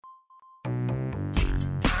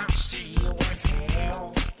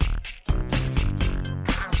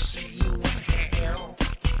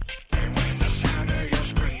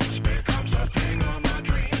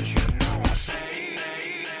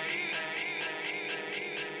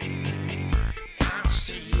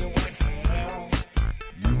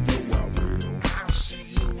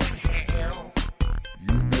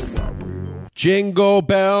Jingle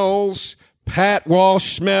bells, Pat Walsh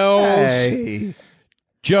smells. Hey.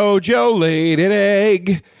 Jojo laid an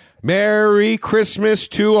egg. Merry Christmas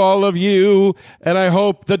to all of you, and I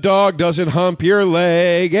hope the dog doesn't hump your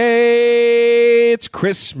leg. Hey, it's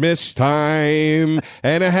Christmas time,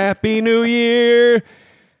 and a Happy New Year.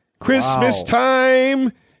 Christmas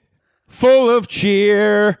time, full of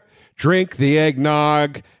cheer. Drink the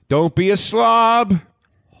eggnog. Don't be a slob.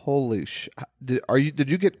 Holy shit. Did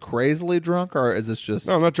you get crazily drunk, or is this just...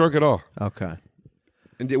 No, I'm not drunk at all, Okay.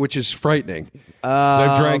 which is frightening.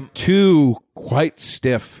 I've drank 2 quite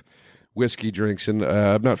stiff whiskey drinks, and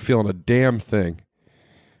I'm not feeling a damn thing.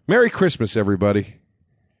 Merry Christmas, everybody.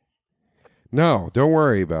 No, don't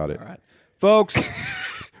worry about it. All right. Folks,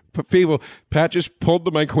 Pat just pulled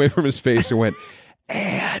the mic away from his face and went,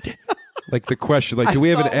 ad. Like the question, like, do we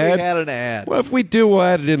have an ad? We had an ad. Well, if we do, we'll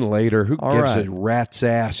add it in later. Who All gives right. a rat's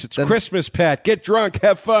ass? It's Christmas, Pat. Get drunk,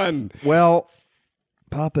 have fun. Well,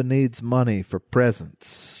 Papa needs money for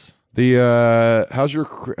presents. The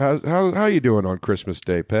how you doing on Christmas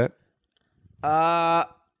Day, Pat?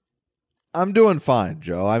 I'm doing fine,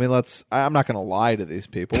 Joe. I mean, I'm not going to lie to these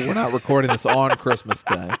people. We're not recording this on Christmas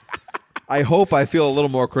Day. I hope I feel a little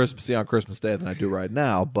more Christmassy on Christmas Day than I do right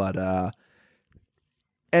now. But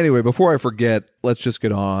anyway, before I forget, let's just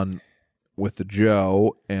get on with the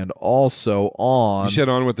Joe, and also on... You said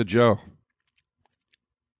on with the Joe.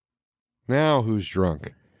 Now who's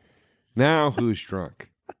drunk? Now who's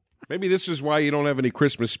drunk? Maybe this is why you don't have any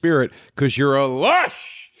Christmas spirit, because you're a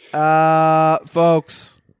lush.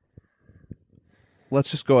 Folks,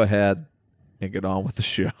 let's just go ahead and get on with the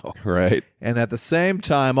show. Right. And at the same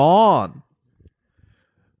time, on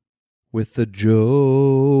with the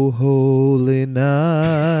Joe Holy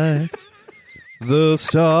Night. The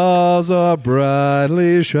stars are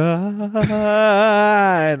brightly shining.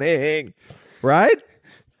 Right?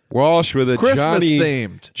 Walsh with a Christmas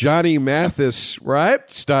themed. Johnny Mathis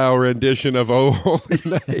style rendition of Oh Holy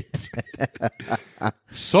Night.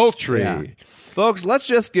 Sultry. Yeah. Folks, let's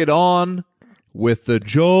just get on with the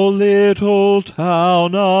Joe little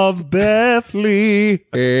town of Bethlehem.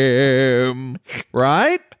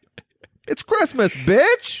 Right? It's Christmas,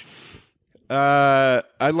 bitch.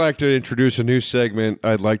 I'd like to introduce a new segment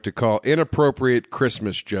I'd like to call Inappropriate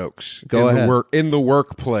Christmas Jokes. Go ahead. In the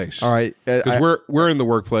workplace. All right. Because we're in the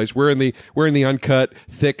workplace. We're in the uncut,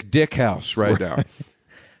 thick dick house right now.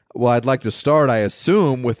 Well, I'd like to start, I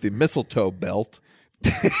assume, with the mistletoe belt.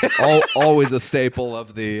 Always a staple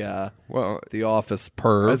of the office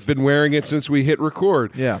perv. I've been wearing it since we hit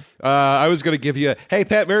record. Yeah. I was going to give you hey,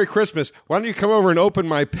 Pat, Merry Christmas. Why don't you come over and open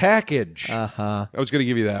my package? Uh-huh. I was going to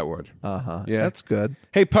give you that one. Uh-huh. Yeah. That's good.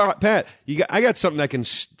 Hey, Pat, I got something I can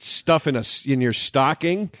stuff in your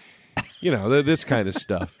stocking. You know, this kind of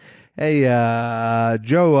stuff. Hey,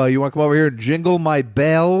 Joe, you want to come over here and jingle my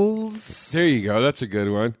bells? There you go. That's a good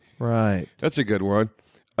one. Right. That's a good one.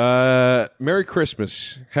 Merry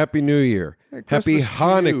Christmas. Happy New Year. Happy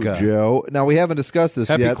Hanukkah. You, Joe. Now, we haven't discussed this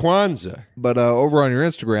Happy yet. Kwanzaa. But over on your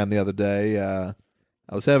Instagram the other day, I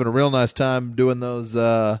was having a real nice time doing those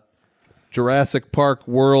Jurassic Park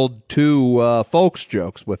World 2 folks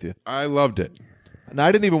jokes with you. I loved it. And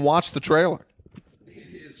I didn't even watch the trailer.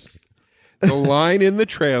 The line in the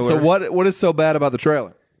trailer. So what is so bad about the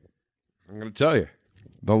trailer? I'm going to tell you.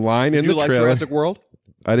 The line in the Did you like trailer. Jurassic World?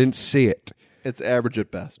 I didn't see it. It's average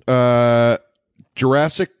at best.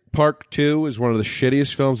 Jurassic Park 2 is one of the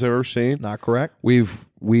shittiest films I've ever seen. Not correct. We've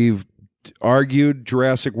argued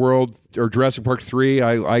Jurassic World or Jurassic Park 3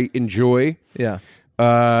 I enjoy. Yeah.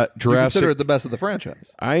 You Jurassic consider it the best of the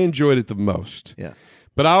franchise. I enjoyed it the most. Yeah.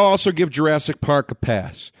 But I'll also give Jurassic Park a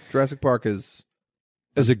pass. Jurassic Park is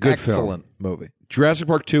a good excellent film. movie. Jurassic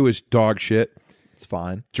Park 2 is dog shit. It's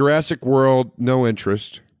fine. Jurassic World, no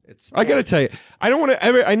interest. I got to tell you, I don't want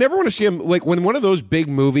to. I never want to see him like when one of those big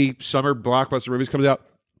summer blockbuster movies comes out,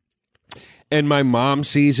 and my mom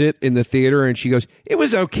sees it in the theater and she goes, "It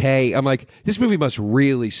was okay." I'm like, "This movie must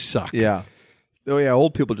really suck." Yeah. Oh yeah,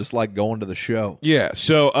 old people just like going to the show. Yeah.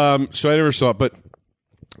 So I never saw it, but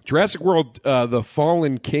Jurassic World, The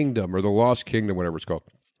Fallen Kingdom or The Lost Kingdom, whatever it's called.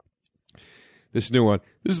 This new one.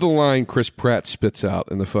 This is the line Chris Pratt spits out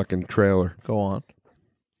in the fucking trailer. Go on.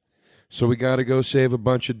 So we got to go save a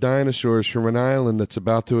bunch of dinosaurs from an island that's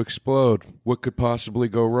about to explode. What could possibly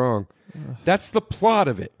go wrong? That's the plot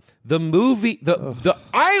of it. The movie, the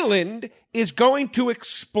island is going to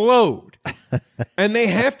explode, and they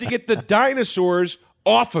have to get the dinosaurs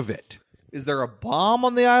off of it. Is there a bomb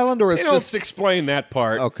on the island, or it's They don't just explain that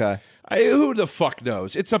part. okay? Who the fuck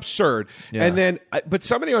knows? It's absurd. Yeah. And then, but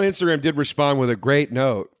somebody on Instagram did respond with a great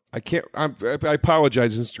note. I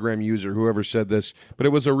apologize, Instagram user, whoever said this, but it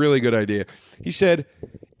was a really good idea. He said,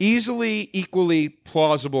 equally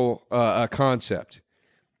plausible concept.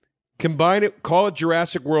 Combine it, call it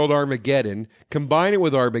Jurassic World Armageddon, combine it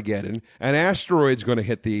with Armageddon, an asteroid's going to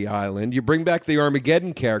hit the island, you bring back the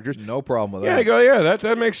Armageddon characters. No problem with Yeah, that. I go, yeah,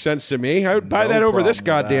 that makes sense to me. I would buy that over this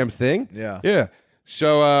goddamn thing. Yeah. Yeah.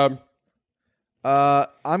 So,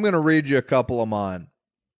 I'm going to read you a couple of mine.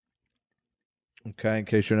 Okay, in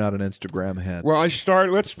case you're not an Instagram head. well,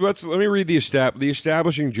 let me read the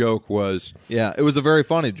establishing joke was, Yeah, it was a very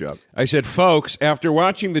funny joke. I said, folks, after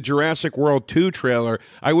watching the Jurassic World 2 trailer,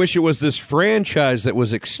 I wish it was this franchise that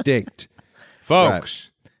was extinct. Folks.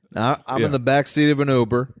 Now, I'm Yeah. in the back seat of an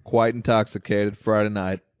Uber, quite intoxicated, Friday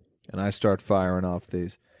night, and I start firing off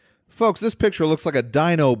these. Folks, this picture looks like a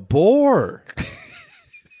dino boar.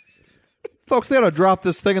 Folks, they ought to drop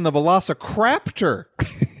this thing in the Velociraptor.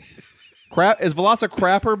 Is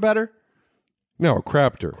Velociraptor better? No,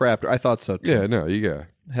 Craptor. Craptor. I thought so, too. Yeah, no, you got.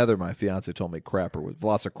 Heather, my fiance, told me Crapper was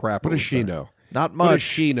Velociraptor. What does she know? Not What does much.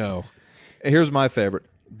 she know? Here's my favorite.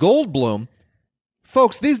 Goldblum.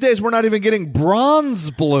 Folks, these days we're not even getting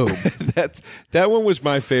Bronze Bloom. That one was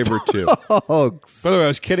my favorite too. Folks. By the way, I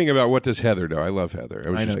was kidding about what does Heather know. I love Heather. I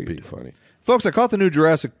was I know just you being do. funny. Folks, I caught the new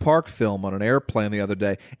Jurassic Park film on an airplane the other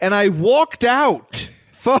day, and I walked out.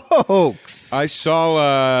 Folks. I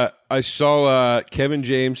saw Kevin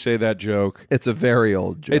James say that joke. It's a very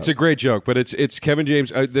old joke. It's a great joke, but it's Kevin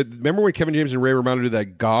James. Remember when Kevin James and Ray Romano did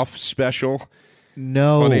that golf special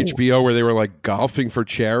no. on HBO where they were like golfing for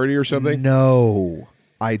charity or something? No,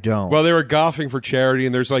 I don't. Well, they were golfing for charity,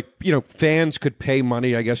 and there's like, fans could pay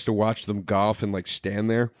money, I guess, to watch them golf and like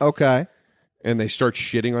stand there. Okay. And they start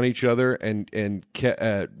shitting on each other, and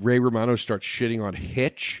Ray Romano starts shitting on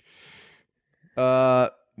Hitch.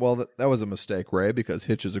 Well, that was a mistake, Ray, because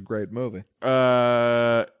Hitch is a great movie.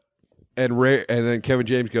 And then Kevin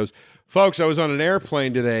James goes, folks, I was on an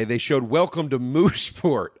airplane today. They showed Welcome to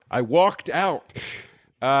Mooseport. I walked out.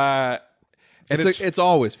 And It's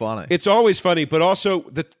always funny. It's always funny, but also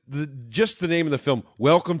just the name of the film,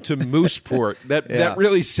 Welcome to Mooseport, that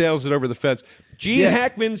really sails it over the fence. Gene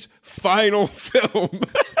Hackman's final film.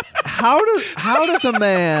 How does a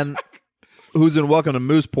man who's in Welcome to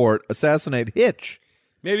Mooseport assassinate Hitch?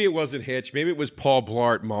 Maybe it wasn't Hitch. Maybe it was Paul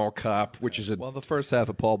Blart, Mall Cop, which is Well, the first half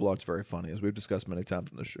of Paul Blart's very funny, as we've discussed many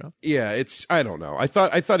times on this show. Yeah, I don't know. I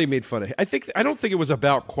thought he made fun of. I don't think it was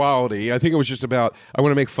about quality. I think it was just about I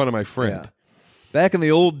want to make fun of my friend. Yeah. Back in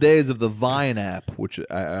the old days of the Vine app, which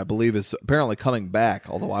I believe is apparently coming back,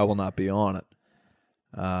 although I will not be on it.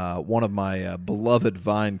 One of my beloved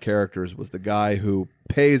Vine characters was the guy who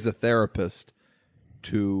pays a therapist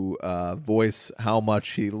to voice how much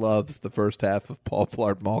he loves the first half of Paul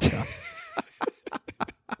Blart Mall Cop.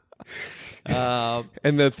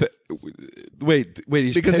 And wait,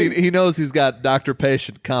 he's Because paying- he knows he's got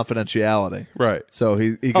doctor-patient confidentiality. Right. So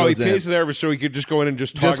he he goes in. pays the therapist so he could just go in and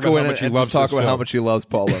just talk Just go about in how much he and loves just talk this about how film. much he loves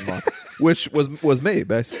Paul Blart Mall Cop, which was me,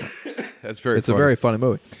 basically. That's very. It's funny. a very funny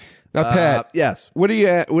movie. Now, Pat. Yes. What do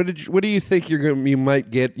you think you might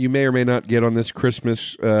get? You may or may not get on this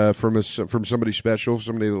Christmas from somebody special,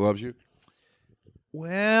 somebody that loves you.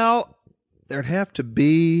 Well, there'd have to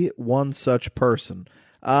be one such person.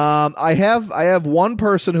 I have one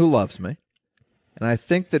person who loves me, and I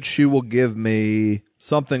think that she will give me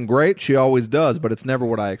something great. She always does, but it's never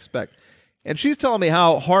what I expect. And she's telling me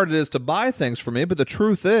how hard it is to buy things for me, but the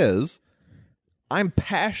truth is, I'm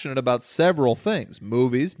passionate about several things: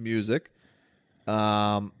 movies, music.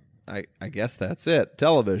 I guess that's it.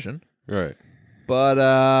 Television. Right. But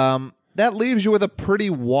that leaves you with a pretty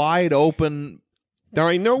wide open. Now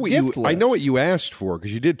I know what Gift list. you asked for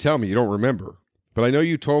because you did tell me you don't remember, but I know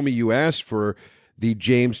you told me you asked for the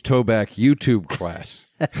James Toback YouTube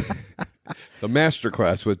class, the master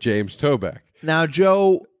class with James Toback. Now,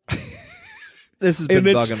 Joe, this has been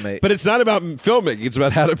bugging me. But it's not about filmmaking; it's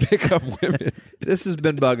about how to pick up women. This has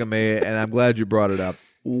been bugging me, and I'm glad you brought it up.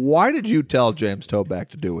 Why did you tell James Toback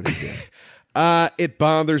to do what he did? It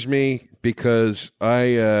bothers me because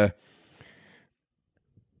I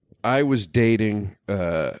was dating.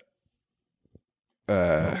 I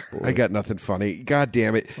got nothing funny. God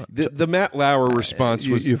damn it! The Matt Lauer response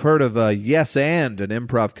was You've heard of Yes and an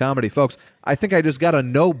improv comedy, folks. I think I just got a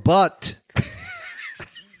no but.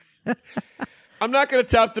 I'm not going to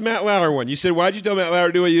top the Matt Lauer one. You said, why'd you tell Matt Lauer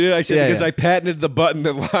to do what you did? I said, Yeah, because yeah. I patented the button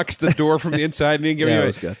that locks the door from the inside and didn't give Yeah, me it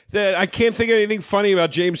was good. I can't think of anything funny about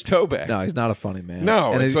James Toback. No, he's not a funny man.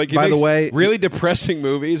 No, and it's like he by the makes way, really depressing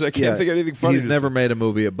movies. I can't think of anything funny. He's to never made a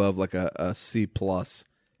movie above like a C plus.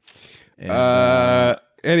 say.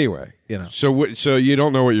 Anyway, you know. So you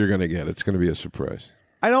don't know what you're going to get. It's going to be a surprise.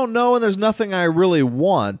 I don't know, and there's nothing I really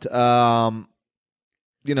want.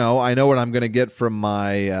 You know, I know what I'm going to get from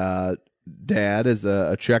my dad is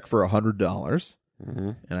a check for $100,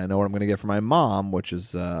 and I know what I'm going to get from my mom, which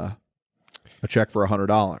is a check for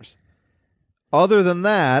 $100. Other than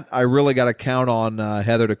that, I really got to count on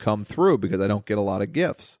Heather to come through because I don't get a lot of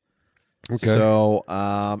gifts. Okay. So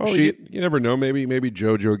you never know. Maybe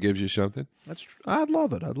JoJo gives you something. That's true. I'd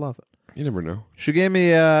love it. You never know. She gave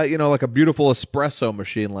me, like a beautiful espresso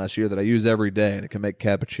machine last year that I use every day, and it can make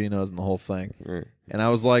cappuccinos and the whole thing. Right. And I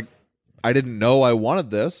was like, I didn't know I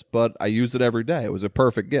wanted this, but I use it every day. It was a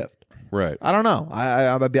perfect gift. Right. I don't know.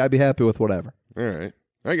 I'd be happy with whatever. All right.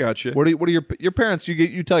 I got you. What are your parents?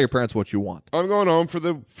 You tell your parents what you want. I'm going home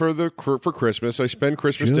for Christmas. I spend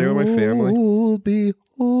Christmas Day with my family. You'll be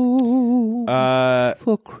home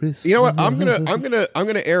for Christmas. You know what? I'm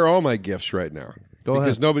gonna air all my gifts right now. Go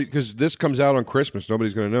ahead. Because this comes out on Christmas.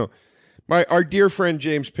 Nobody's gonna know. Our dear friend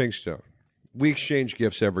James Pinkstone. We exchange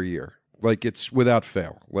gifts every year. Like it's without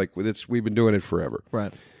fail. Like we've been doing it forever.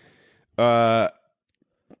 Right.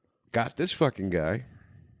 Got this fucking guy,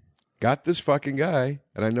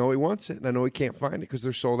 and I know he wants it, and I know he can't find it because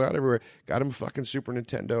they're sold out everywhere. Got him a fucking Super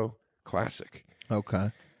Nintendo Classic.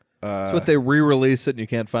 Okay. So if they re-release it and you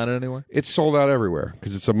can't find it anywhere? It's sold out everywhere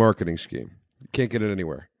because it's a marketing scheme. You can't get it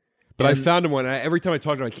anywhere. But I found him one. Every time I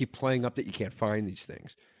talk to him, I keep playing up that you can't find these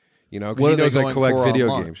things. You know, because he knows I collect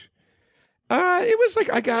video games. It was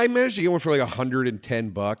like I managed to get one for like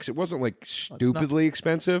 $110. It wasn't like stupidly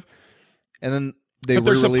expensive. And then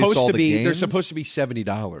they're supposed all to the be games? they're supposed to be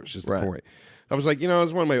 $70 is the Right. point. I was like,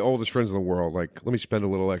 it's one of my oldest friends in the world. Like, let me spend a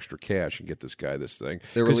little extra cash and get this guy this thing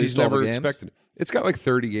They because he's released all never the games? expected it. It's got like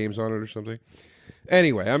 30 games on it or something.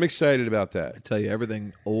 Anyway, I'm excited about that. I tell you,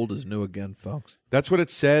 everything old is new again, folks. That's what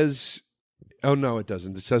it says. Oh no, it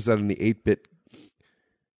doesn't. It says that in the 8-bit.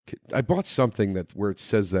 I bought something where it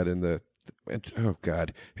says that in the. Oh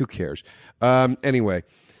God, who cares? Anyway,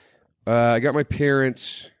 I got my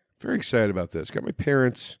parents. Very excited about this. Got my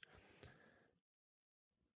parents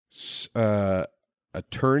a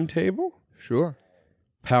turntable, Sure.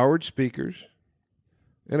 powered speakers,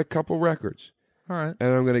 and a couple records. All right.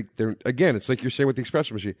 And I'm gonna. Again, it's like you're saying with the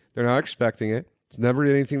espresso machine. They're not expecting it. It's never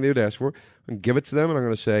anything they would ask for. I'm gonna give it to them, and I'm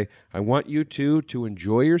gonna say, I want you two to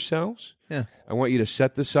enjoy yourselves. Yeah. I want you to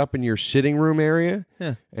set this up in your sitting room area.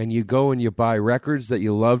 Yeah. And you go and you buy records that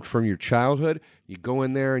you loved from your childhood. You go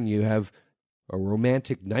in there and you have a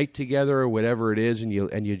romantic night together or whatever it is, and you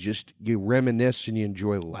reminisce and you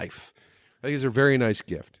enjoy life. I think it's a very nice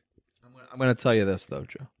gift. I'm going to tell you this, though,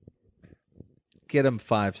 Joe. Get him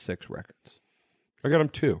 5-6 records. I got them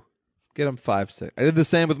 2. Get him 5-6. I did the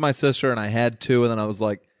same with my sister, and I had 2, and then I was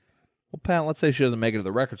like, well, Pat, let's say she doesn't make it to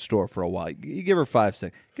the record store for a while. You give her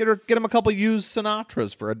 5-6. Get him a couple used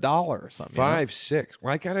Sinatras for $1 or something. 5-6.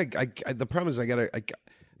 Well, the problem is I gotta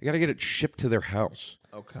get it shipped to their house.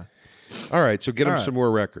 Okay. All right, so get them All right. some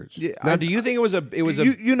more records. Yeah, now, do you think it was a?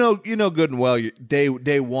 You know good and well.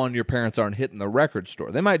 Day one, your parents aren't hitting the record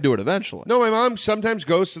store. They might do it eventually. No, my mom sometimes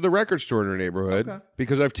goes to the record store in her neighborhood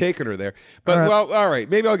because I've taken her there. But All right. well, all right,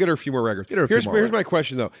 maybe I'll get her a few more records. Here's my records.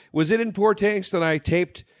 question though: was it in poor taste that I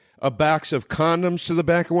taped a box of condoms to the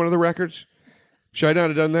back of one of the records? Should I not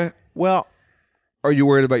have done that? Well, are you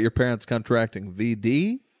worried about your parents contracting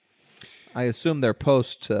VD? I assume they're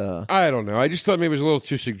post. I don't know. I just thought maybe it was a little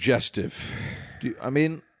too suggestive.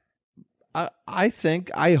 I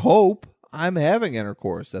hope I'm having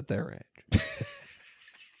intercourse at their age.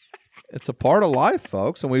 It's a part of life,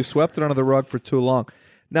 folks, and we've swept it under the rug for too long.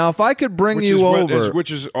 Now, if I could bring you over, which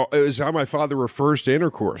is how my father refers to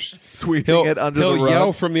intercourse. Sweeping it under the rug. He'll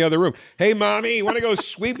yell from the other room, "Hey, mommy, you want to go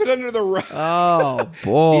sweep it under the rug?" Oh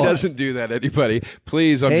boy, he doesn't do that. Anybody,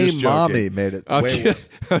 please? I'm just joking. Mommy made it. I'm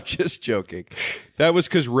just joking. That was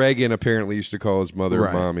because Reagan apparently used to call his mother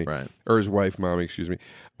mommy, or his wife mommy. Excuse me.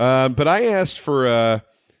 But I asked for.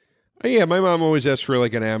 My mom always asked for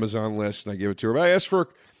like an Amazon list, and I give it to her. But I asked for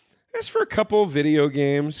a couple of video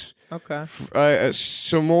games. Okay.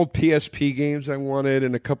 Some old PSP games I wanted,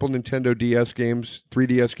 and a couple Nintendo DS games,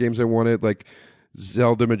 3DS games I wanted, like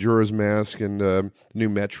Zelda Majora's Mask and new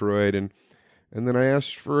Metroid, and then I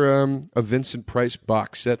asked for a Vincent Price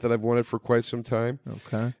box set that I've wanted for quite some time.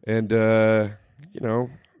 Okay. And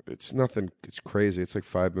it's nothing. It's crazy. It's like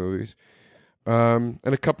 5 movies, and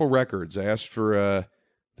a couple records. I asked for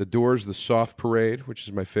The Doors' "The Soft Parade," which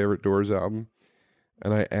is my favorite Doors album,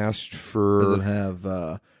 and I asked for. Does it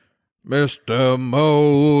have? Mr.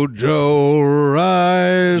 Mojo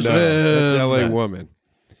Rising. No, that's L.A. Woman.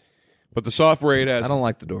 But the Soft Parade has. I don't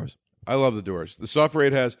like the Doors. I love the Doors. The Soft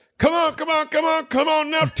Parade has "Come on, come on, come on, come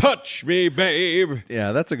on now, touch me, babe."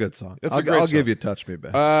 Yeah, that's a good song. That's I'll, a great I'll song. give you "Touch Me,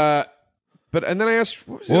 Babe." But and then I asked,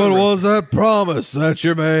 what was the What other one? was that promise that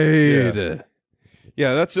you made?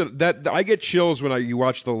 Yeah, that I get chills when you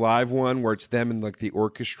watch the live one where it's them and like the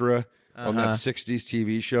orchestra on that '60s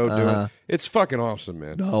TV show doing. It's fucking awesome,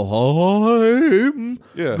 man. Now I'm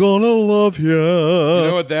Yeah. gonna love you.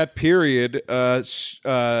 You know, at that period,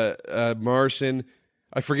 Morrison,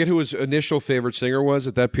 I forget who his initial favorite singer was.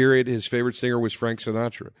 At that period, his favorite singer was Frank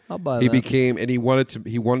Sinatra. I'll buy he that. became, and he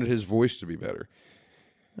wanted his voice to be better.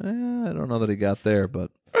 I don't know that he got there,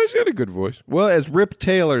 but He's got a good voice. well, as Rip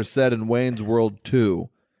Taylor said in Wayne's World 2,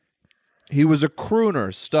 he was a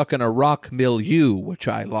crooner stuck in a rock milieu, which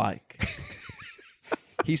I like.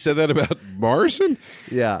 He said that about Morrison?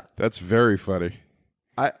 Yeah. That's very funny.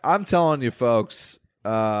 I'm telling you, folks,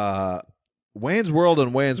 Wayne's World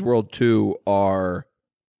and Wayne's World 2 are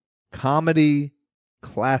comedy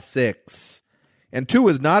classics. And 2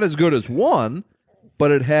 is not as good as 1, but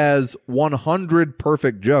it has 100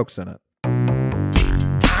 perfect jokes in it.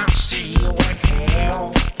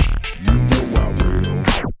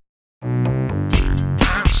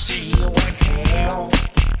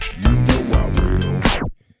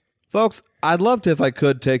 Folks, I'd love to, if I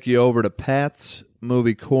could, take you over to Pat's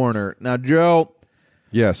Movie Corner. Now, Joe,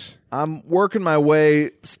 Yes. I'm working my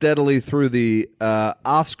way steadily through the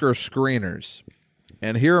Oscar screeners,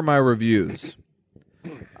 and here are my reviews.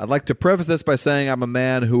 I'd like to preface this by saying I'm a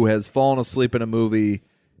man who has fallen asleep in a movie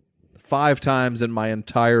 5 times in my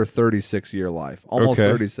entire 36-year life, almost Okay.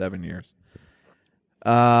 37 years.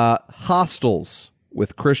 Hostels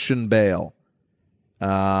with Christian Bale.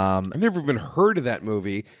 I've never even heard of that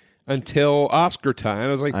movie until Oscar time. I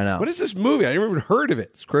was like, I know. what is this movie? I never even heard of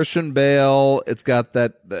it. It's Christian Bale. It's got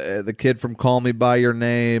the kid from Call Me By Your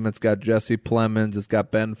Name. It's got Jesse Plemons. It's got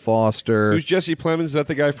Ben Foster. Who's Jesse Plemons? Is that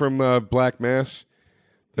the guy from Black Mass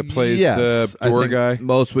that plays Yes, the I door think guy?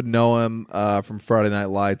 Most would know him from Friday Night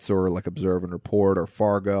Lights or like Observe and Report or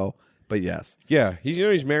Fargo. But yes, Yeah,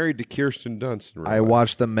 he's married to Kirsten Dunst. in real I life.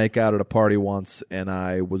 watched them make out at a party once, and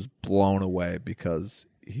I was blown away because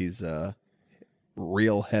he's a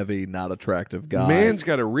real heavy, not attractive guy. Man's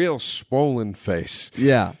got a real swollen face.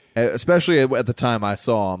 Yeah, especially at the time I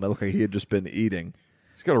saw him, it looked like he had just been eating.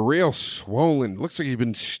 He's got a real swollen. Looks like he's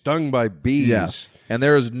been stung by bees. Yes, and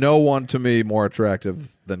there is no one to me more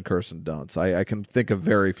attractive than Kirsten Dunst. I can think of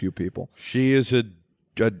very few people. She is a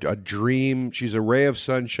dream. She's a ray of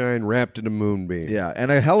sunshine wrapped in a moonbeam. Yeah,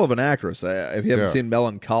 and a hell of an actress. If you haven't Yeah. seen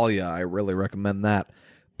Melancholia, I really recommend that.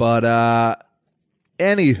 But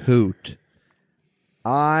any hoot,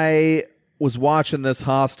 I was watching this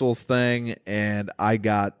Hostels thing, and I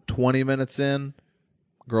got 20 minutes in.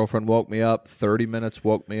 Girlfriend woke me up. 30 minutes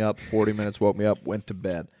woke me up. 40 minutes woke me up. Went to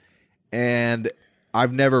bed, and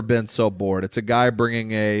I've never been so bored. It's a guy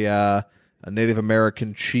bringing a Native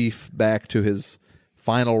American chief back to his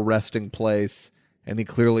final resting place, and he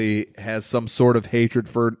clearly has some sort of hatred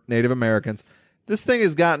for Native Americans. This thing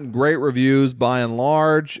has gotten great reviews by and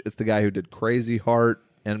large. It's the guy who did Crazy Heart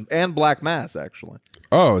and Black Mass, actually.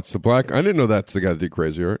 Oh, it's the black. I didn't know that's the guy that did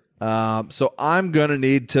Crazy Heart. So I'm going to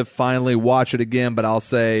need to finally watch it again, but I'll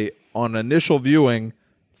say on initial viewing,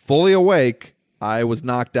 fully awake, I was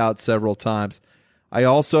knocked out several times. I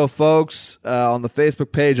also, folks, on the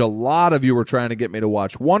Facebook page, a lot of you were trying to get me to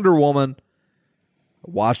watch Wonder Woman. I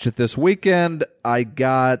watched it this weekend. I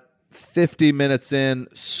got 50 minutes in,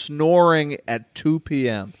 snoring at 2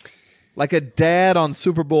 p.m. like a dad on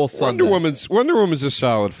Super Bowl Sunday. Wonder Woman's a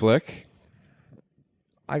solid flick.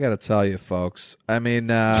 I got to tell you, folks. I mean,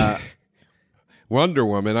 Wonder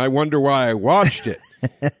Woman. I wonder why I watched it.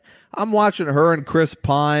 I'm watching her and Chris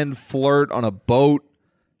Pine flirt on a boat.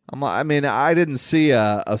 I didn't see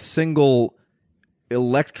a single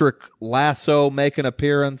electric lasso make an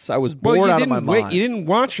appearance. I was bored out of my mind. You didn't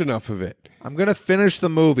watch enough of it. I'm going to finish the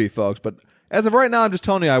movie, folks. But as of right now, I'm just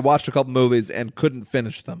telling you, I watched a couple movies and couldn't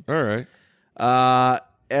finish them. All right.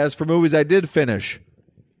 As for movies I did finish,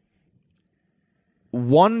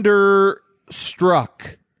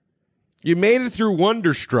 Wonderstruck. You made it through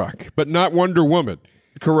Wonderstruck, but not Wonder Woman.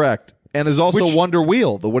 Correct. And there's also Wonder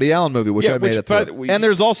Wheel, the Woody Allen movie, which I made it through. And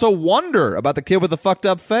there's also Wonder about the kid with the fucked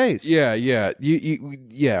up face. Yeah.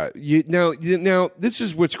 Now, this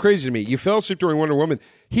is what's crazy to me. You fell asleep during Wonder Woman.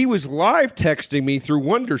 He was live texting me through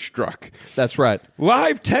Wonderstruck. That's right.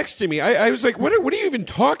 Live texting me. I was like, what are you even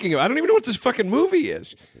talking about? I don't even know what this fucking movie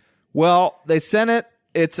is. Well, they sent it.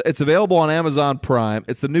 It's available on Amazon Prime.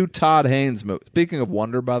 It's the new Todd Haynes movie. Speaking of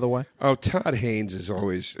Wonder, by the way. Oh, Todd Haynes is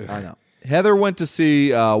always... I know. Heather went to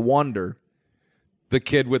see Wonder. The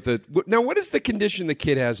kid with the now. What is the condition the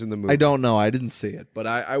kid has in the movie? I don't know. I didn't see it, but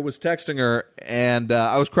I was texting her and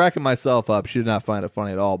I was cracking myself up. She did not find it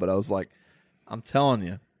funny at all, but I was like, I'm telling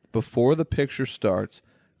you, before the picture starts,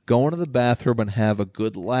 go into the bathroom and have a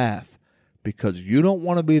good laugh because you don't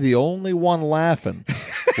want to be the only one laughing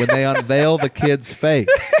when they unveil the kid's face.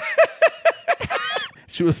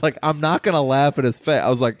 She was like, I'm not going to laugh at his face. I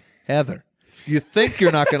was like, Heather, you think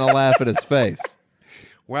you're not going to laugh at his face.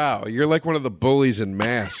 Wow, you're like one of the bullies in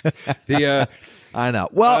Mask. The I know.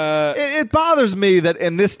 Well, it bothers me that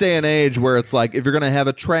in this day and age where it's like if you're going to have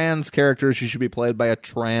a trans character, she should be played by a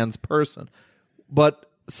trans person. But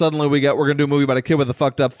suddenly we're going to do a movie about a kid with a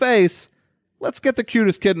fucked up face. Let's get the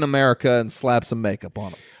cutest kid in America and slap some makeup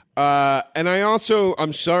on him. And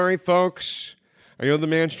I'm sorry, folks. I know the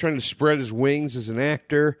man's trying to spread his wings as an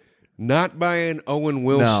actor. Not buying Owen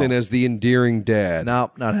Wilson as the endearing dad. No,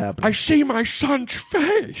 not happening. I see my son's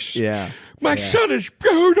face. Yeah. My son is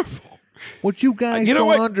beautiful. What you guys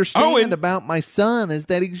don't understand about my son is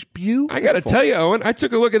that he's beautiful. I got to tell you, Owen, I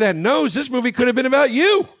took a look at that nose. This movie could have been about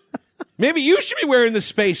you. Maybe you should be wearing the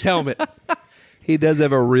space helmet. He does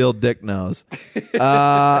have a real dick nose.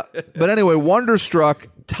 But anyway, Wonderstruck,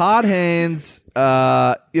 Todd Haynes,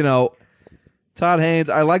 Todd Haynes,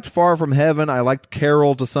 I liked Far From Heaven. I liked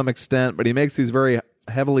Carol to some extent, but he makes these very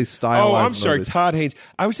heavily stylized I'm sorry, movies. Todd Haynes.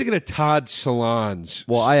 I was thinking of Todd Solondz.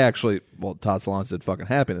 Todd Solondz did Fucking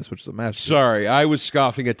Happiness, which is a masterpiece. Sorry, I was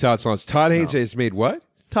scoffing at Todd Solondz. Todd Haynes has made what?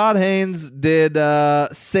 Todd Haynes did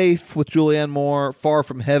Safe with Julianne Moore, Far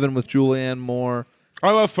From Heaven with Julianne Moore.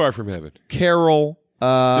 I love Far From Heaven. Carol.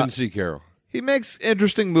 Didn't see Carol. He makes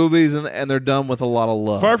interesting movies, and they're done with a lot of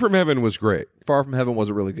love. Far From Heaven was great. Far From Heaven was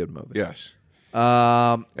a really good movie. Yes.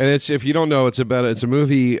 And it's, if you don't know, it's a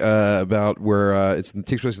movie about where it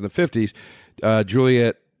takes place in the 50s.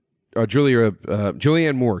 Julianne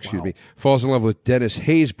Moore, falls in love with Dennis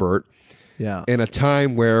Haysbert. Yeah. In a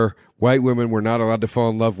time where white women were not allowed to fall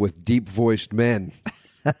in love with deep-voiced men.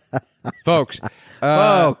 Folks.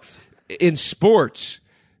 In sports.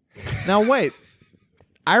 Now, wait.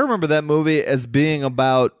 I remember that movie as being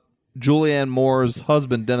about Julianne Moore's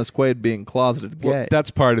husband, Dennis Quaid, being closeted gay. Well,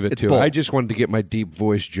 that's part of it, too. Both. I just wanted to get my deep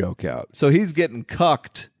voice joke out. So he's getting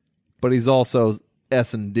cucked, but he's also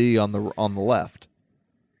S&D on the left.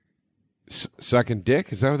 Sucking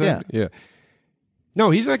dick? Is that what that? Yeah. No,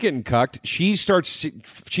 he's not getting cucked. She falls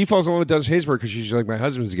in love with Dennis Haysbert because she's like, my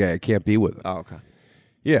husband's gay. I can't be with him. Oh, okay.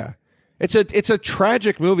 Yeah. It's a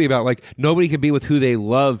tragic movie about like nobody can be with who they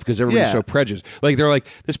love because everybody's so prejudiced. Like they're like,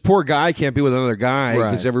 this poor guy can't be with another guy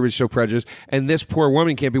because everybody's so prejudiced, and this poor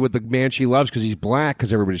woman can't be with the man she loves because he's black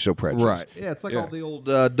because everybody's so prejudiced. Right. Yeah, it's like all the old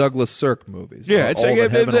Douglas Sirk movies. Yeah, it's all like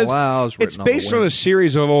that heaven allows. It's based on a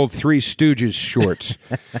series of old Three Stooges shorts.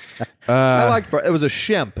 I liked it was a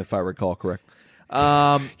Shemp, if I recall correct.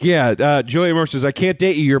 Julia Moore says, "I can't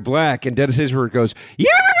date you. You're black," and Dennis Haysbert goes, "Yeah."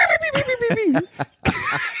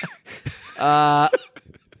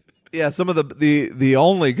 Some of the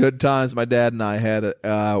only good times my dad and I had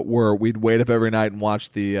were we'd wait up every night and watch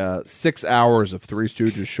the 6 hours of Three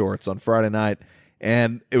Stooges shorts on Friday night,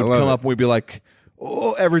 and it would come up and we'd be like,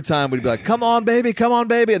 oh, every time we'd be like, come on, baby,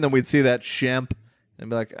 and then we'd see that Shemp and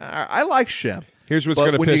be like, I like Shemp. Here's what's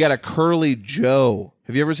going to piss. When you got a Curly Joe,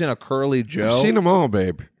 have you ever seen a Curly Joe? I've seen them all,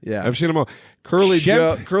 babe. Yeah, I've seen them all. Curly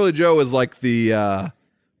Joe is like the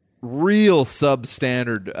real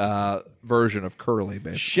substandard version of Curly,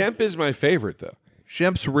 basically. Shemp is my favorite, though.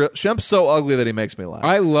 Shemp's so ugly that he makes me laugh.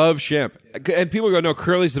 I love Shemp. And people go, no,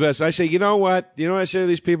 Curly's the best. And I say, you know what? You know what I say to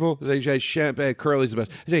these people? I say, Shemp, Curly's the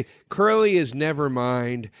best. I say, Curly is never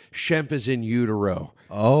mind. Shemp is in utero.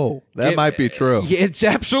 Oh, that might be true. It's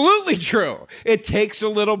absolutely true. It takes a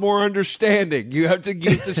little more understanding. You have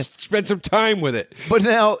to spend some time with it. But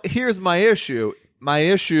now, here's my issue. My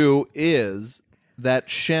issue is that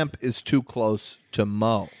Shemp is too close to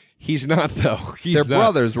Mo. He's not, though. They're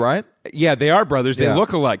brothers, right? Yeah, they are brothers. They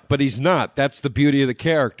look alike, but he's not. That's the beauty of the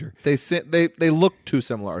character. They look too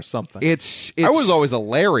similar or something. I was always a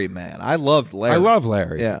Larry man. I loved Larry. I love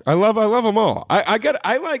Larry. Yeah. I love them all. I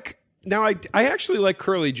actually like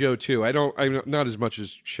Curly Joe too. I'm not as much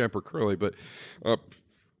as Shemp or Curly, but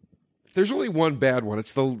there's only one bad one.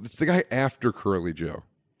 It's the guy after Curly Joe.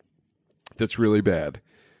 That's really bad.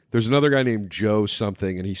 There's another guy named Joe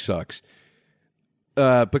something, and he sucks.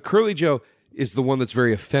 But Curly Joe is the one that's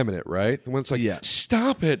very effeminate, right? The one that's like,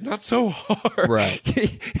 stop it, not so hard. Right.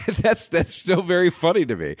 That's still very funny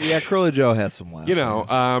to me. Yeah, Curly Joe has some laughs.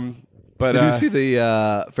 But did you see the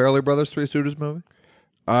Farrelly Brothers Three Stooges movie?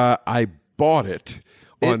 I bought it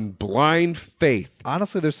on blind faith.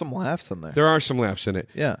 Honestly, there's some laughs in there. There are some laughs in it.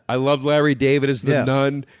 Yeah. I love Larry David as the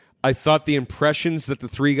nun. I thought the impressions that the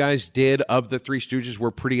three guys did of the Three Stooges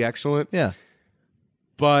were pretty excellent. Yeah.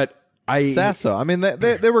 But Sasso. I mean,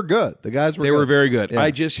 they were good. The guys were They good. were very good. Yeah.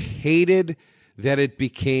 I just hated that it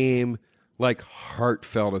became like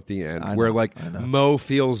heartfelt at the end, where like Mo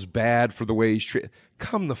feels bad for the way he's treated.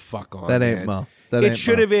 Come the fuck on, That ain't man. Mo. That it ain't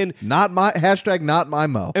should Mo. have been. Not my hashtag. Not my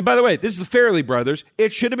Mo. And by the way, this is the Farrelly brothers.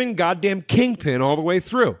 It should have been goddamn Kingpin all the way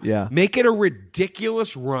through. Yeah. Make it a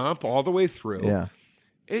ridiculous romp all the way through. Yeah.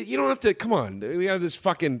 You don't have to. Come on. We have this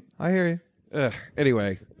fucking. I hear you.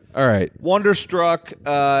 Anyway. All right. Wonderstruck.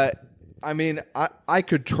 I mean, I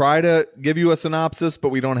could try to give you a synopsis, but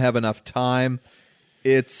we don't have enough time.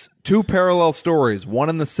 It's two parallel stories. One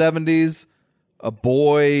in the 70s, a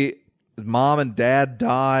boy, his mom and dad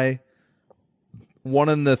die. One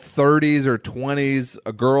in the 30s or 20s,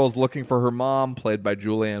 a girl's looking for her mom, played by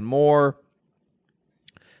Julianne Moore.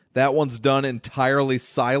 That one's done entirely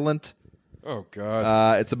silent. Oh,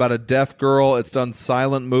 God. It's about a deaf girl. It's done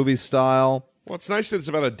silent movie style. Well, it's nice that it's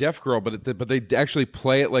about a deaf girl, but they actually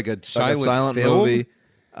play it like a silent film? movie.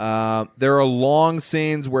 There are long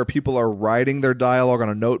scenes where people are writing their dialogue on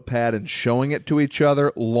a notepad and showing it to each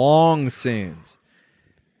other. Long scenes.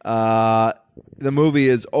 The movie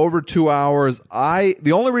is over 2 hours.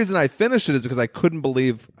 The only reason I finished it is because I couldn't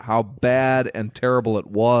believe how bad and terrible it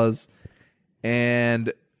was.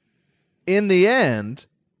 And in the end,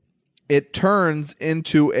 it turns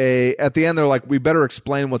into at the end, they're like, we better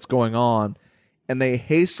explain what's going on. And they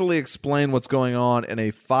hastily explain what's going on in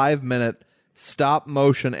a 5-minute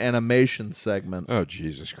stop-motion animation segment. Oh,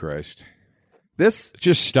 Jesus Christ. This,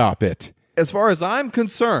 Just stop it. as far as I'm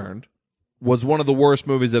concerned, was one of the worst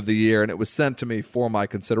movies of the year, and it was sent to me for my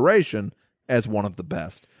consideration as one of the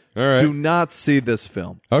best. All right. Do not see this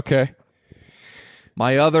film. Okay.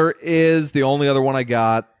 My other is, the only other one I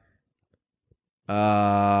got,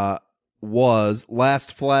 was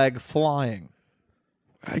Last Flag Flying.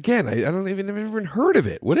 Again, I don't even heard of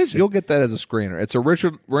it. What is it? You'll get that as a screener. It's a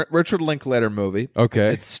Richard Linklater movie.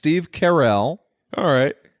 Okay. It's Steve Carell. All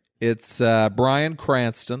right. It's Bryan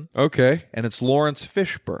Cranston, Okay. and it's Lawrence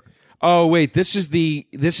Fishburne. Oh, wait. This is the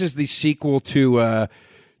sequel to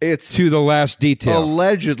It's The Last Detail.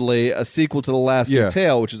 allegedly a sequel to The Last Yeah.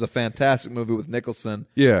 Detail, which is a fantastic movie with Nicholson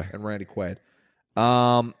Yeah. and Randy Quaid.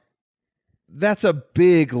 That's a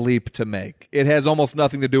big leap to make. It has almost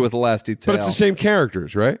nothing to do with The Last Detail. But it's the same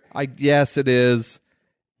characters, right? Yes, it is.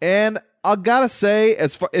 And I gotta say,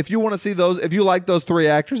 if you want to see those, if you like those three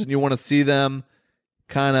actors and you want to see them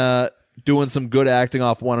kind of doing some good acting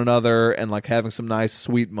off one another and like having some nice,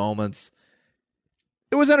 sweet moments,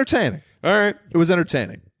 it was entertaining. All right. It was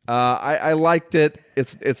entertaining. I liked it.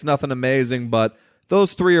 It's nothing amazing, but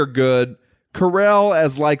those three are good. Carell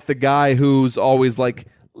as like the guy who's always like,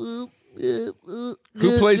 Who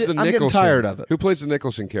plays the I'm Nicholson? getting tired of it. Who plays the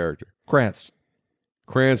Nicholson character? Cranston.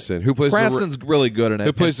 Cranston. Who plays Cranston's really good in it.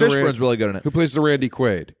 Who plays and the Fishburne's really good in it. Who plays the Randy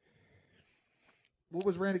Quaid? What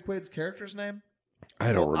was Randy Quaid's character's name?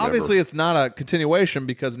 I don't remember. Obviously, it's not a continuation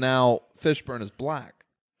because now Fishburne is black.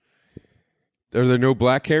 Are there no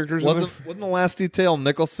black characters? Wasn't The Last Detail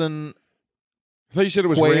Nicholson, I thought you said it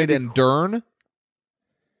was Quaid, Randy and Dern?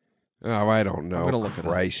 Oh, I don't know. I'm gonna look it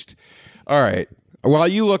up. Christ. All right. While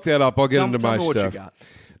you look that up, I'll get into Tell my me what stuff. you got.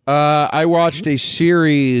 I watched a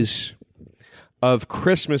series of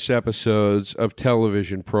Christmas episodes of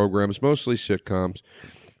television programs, mostly sitcoms.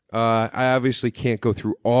 I obviously can't go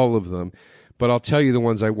through all of them, but I'll tell you the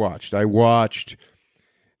ones I watched. I'm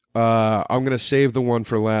going to save the one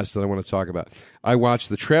for last that I want to talk about. I watched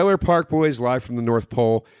the Trailer Park Boys live from the North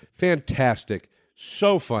Pole. Fantastic.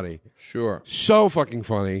 So funny. Sure. So fucking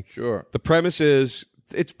funny. Sure. The premise is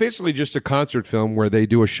it's basically just a concert film where they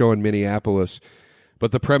do a show in Minneapolis.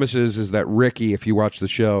 But the premise is that Ricky, if you watch the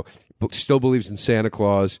show, still believes in Santa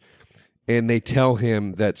Claus, and they tell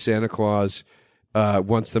him that Santa Claus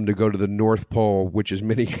wants them to go to the North Pole, which is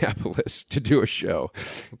Minneapolis, to do a show.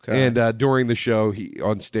 Okay. And during the show,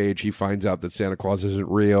 on stage, he finds out that Santa Claus isn't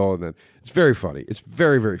real, and then it's very funny. It's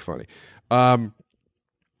very, very funny.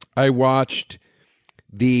 I watched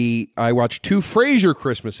two Frasier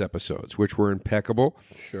Christmas episodes, which were impeccable.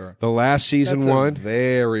 Sure. The last season That's one. a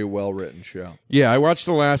very well written show. Yeah, I watched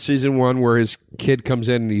the last season one where his kid comes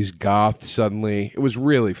in and he's goth suddenly. It was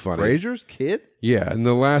really funny. Frasier's kid? Yeah, and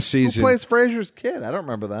the last Who season, plays Frasier's kid? I don't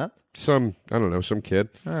remember that. some kid.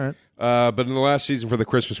 All right. But in the last season for the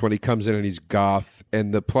Christmas one, he comes in and he's goth,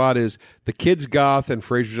 and the plot is the kid's goth and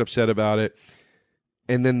Frasier's upset about it,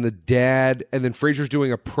 and then Frasier's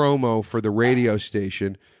doing a promo for the radio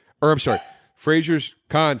station, or I'm sorry, Frasier's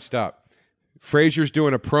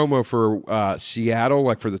doing a promo for Seattle,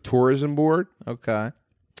 like for the tourism board. Okay.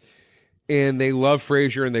 and they love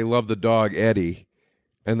Frasier and they love the dog Eddie,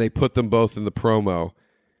 and they put them both in the promo.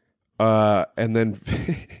 And then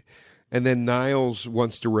and then Niles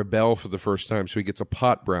wants to rebel for the first time, so he gets a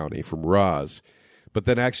pot brownie from Roz. But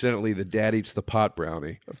then accidentally the dad eats the pot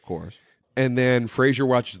brownie. Of course. And then Frasier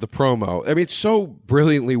watches the promo. I mean, it's so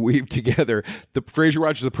brilliantly weaved together. The Frasier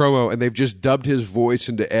watches the promo, and they've just dubbed his voice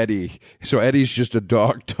into Eddie. So Eddie's just a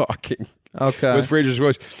dog talking. Okay. With Frasier's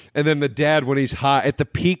voice. And then the dad, when he's high, at the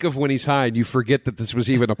peak of when he's high, and you forget that this was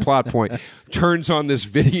even a plot point, turns on this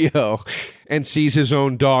video and sees his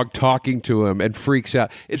own dog talking to him and freaks out.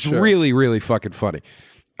 It's really, really fucking funny.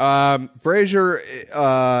 Frasier,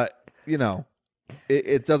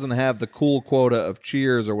 it doesn't have the cool quota of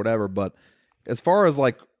Cheers or whatever, but as far as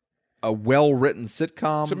like a well-written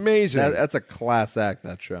sitcom, it's amazing. That's a class act,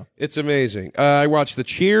 that show. It's amazing. I watched the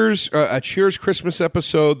Cheers Christmas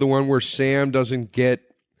episode, the one where Sam doesn't get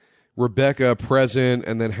Rebecca a present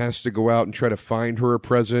and then has to go out and try to find her a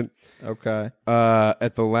present. Okay.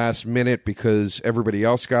 At the last minute because everybody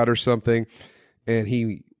else got her something,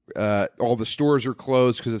 and all the stores are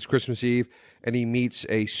closed because it's Christmas Eve, and he meets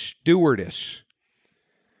a stewardess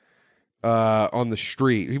on the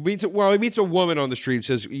street. He meets a woman on the street and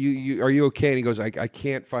says, "You are you okay?" And he goes, "I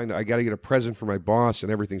can't find. I got to get a present for my boss,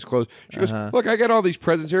 and everything's closed." She goes, "Look, I got all these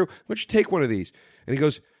presents here. Why don't you take one of these?" And he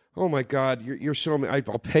goes, "Oh my God, you're so.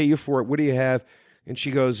 I'll pay you for it. What do you have?" And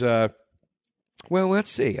she goes, "Well,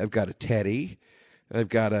 let's see. I've got a teddy. I've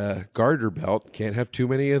got a garter belt. Can't have too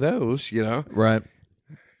many of those, you know." Right.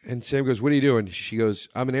 And Sam goes, "What are you doing?" She goes,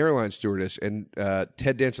 "I'm an airline stewardess." And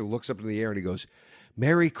Ted Danson looks up in the air and he goes,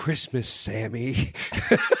 "Merry Christmas, Sammy."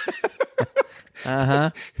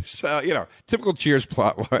 So, typical Cheers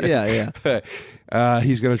plot line. Yeah.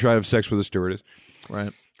 He's going to try to have sex with a stewardess.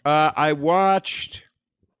 Right. I watched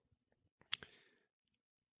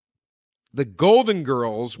the Golden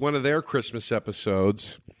Girls, one of their Christmas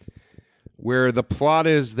episodes, where the plot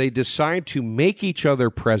is they decide to make each other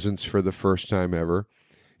presents for the first time ever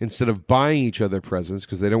instead of buying each other presents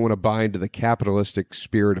because they don't want to buy into the capitalistic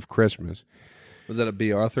spirit of Christmas. Was that a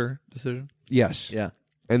B. Arthur decision? Yes. Yeah.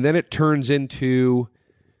 And then it turns into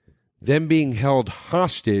them being held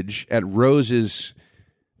hostage at Rose's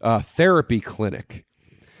therapy clinic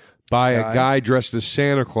by a guy dressed as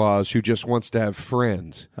Santa Claus who just wants to have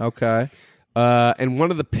friends. Okay. And one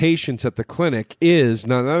of the patients at the clinic is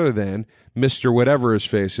none other than Mr. Whatever his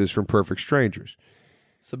face is from Perfect Strangers.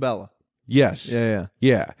 Sabella. Yes.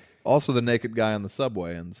 Yeah. Also the naked guy on the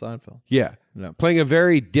subway in Seinfeld. Yeah. No. Playing a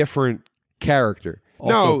very different character.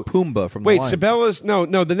 Also Pumbaa from the Wait, Lion Sabella's no.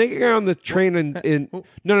 The naked guy on the train in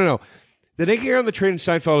no. The naked guy on the train in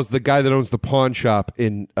Seinfeld is the guy that owns the pawn shop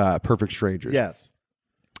in Perfect Strangers. Yes.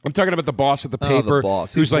 I'm talking about the boss at the paper. The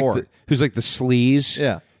boss. Who's like the sleaze.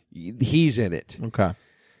 Yeah. He's in it. Okay.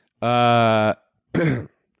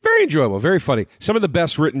 Very enjoyable, very funny. Some of the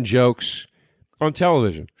best written jokes on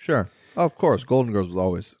television. Sure. Oh, of course. Golden Girls was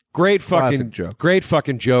always great fucking joke. Great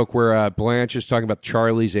fucking joke where Blanche is talking about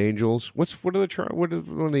Charlie's Angels. What are one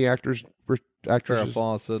of the actors? Farrah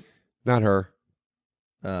Fawcett. Not her.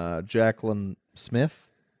 Jacqueline Smith.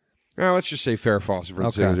 No, let's just say Farrah Fawcett.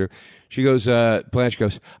 Okay. She goes. Blanche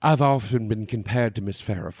goes, "I've often been compared to Miss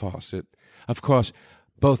Farrah Fawcett. Of course,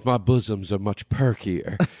 both my bosoms are much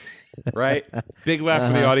perkier." Right? Big laugh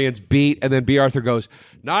from the audience, beat, and then B. Arthur goes,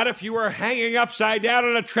 "Not if you were hanging upside down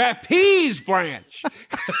on a trapeze, Blanche."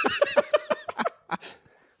 It's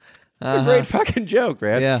a great fucking joke,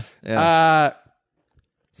 man. Yeah.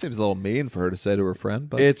 Seems a little mean for her to say to her friend,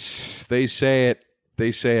 but they say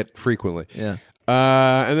it frequently. Yeah.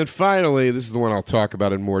 And then finally, this is the one I'll talk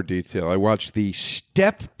about in more detail. I watched the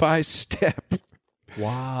Step by Step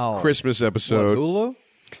Christmas episode. What, Hulu?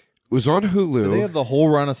 It was on Hulu. Do they have the whole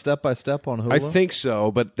run of Step by Step on Hulu? I think so,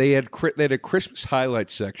 but they had a Christmas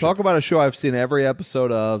highlights section. Talk about a show I've seen every episode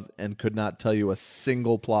of and could not tell you a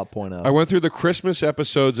single plot point of. I went through the Christmas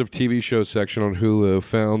episodes of TV show section on Hulu,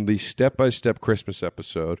 found the Step by Step Christmas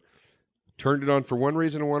episode, turned it on for one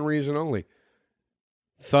reason and one reason only.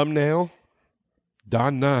 Thumbnail,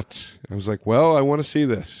 Don Knotts. I was like, well, I want to see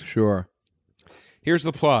this. Sure. Here's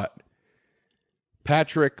the plot.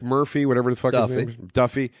 Patrick Murphy, whatever the fuck his name is,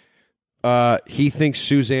 Duffy. He thinks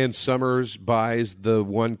Suzanne Summers buys the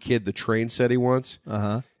one kid the train set he wants.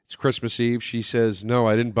 It's Christmas Eve. She says, "No,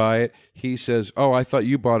 I didn't buy it." He says, "Oh, I thought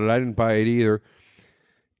you bought it. I didn't buy it either."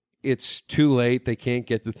 It's too late. They can't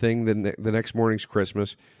get the thing. The next morning's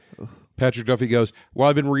Christmas. Patrick Duffy goes, "Well,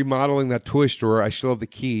 I've been remodeling that toy store. I still have the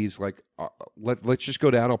keys. Like, let's just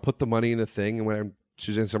go down. I'll put the money in the thing." And when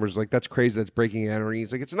Suzanne Summers is like, "That's crazy. That's breaking and entering."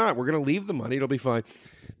 He's like, "It's not. We're going to leave the money. It'll be fine."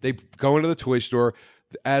 They go into the toy store.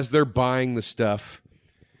 As they're buying the stuff,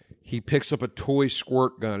 he picks up a toy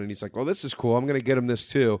squirt gun and he's like, well, this is cool. I'm going to get him this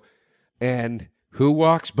too. And who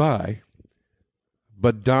walks by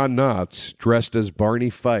but Don Knotts dressed as Barney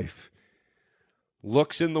Fife?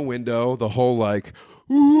 Looks in the window, the whole like,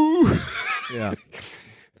 ooh. Yeah.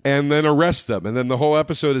 And then arrests them. And then the whole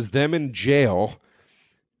episode is them in jail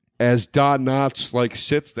as Don Knotts like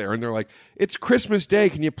sits there and they're like, it's Christmas Day.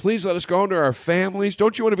 Can you please let us go into our families?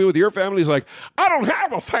 Don't you want to be with your family? He's like, I don't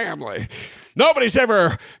have a family. Nobody's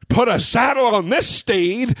ever put a saddle on this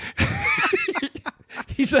steed.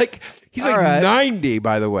 He's like All right. 90,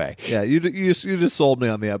 by the way. Yeah, you just sold me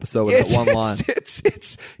on the episode with that one line.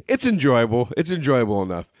 It's enjoyable. It's enjoyable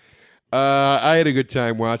enough. I had a good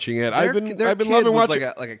time watching it. I've been loving watching.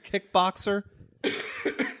 Like a kickboxer.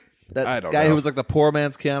 That I don't guy know. who was like the poor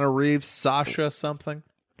man's Keanu Reeves, Sasha something.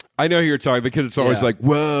 I know who you're talking because it's always Yeah. like,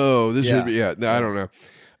 whoa, this Yeah. should be. Yeah, no, I don't know.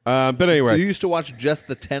 But anyway, You used to watch Just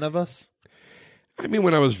the 10 of Us? I mean,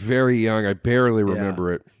 when I was very young, I barely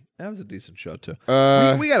remember it. That was a decent show too.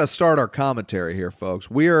 Uh, we got to start our commentary here, folks.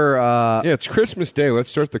 We are Yeah, it's Christmas Day. Let's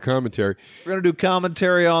start the commentary. we're going to do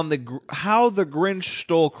commentary on how the Grinch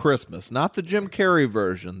Stole Christmas, not the Jim Carrey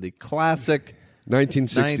version, the classic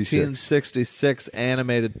 1966. 1966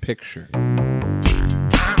 animated picture.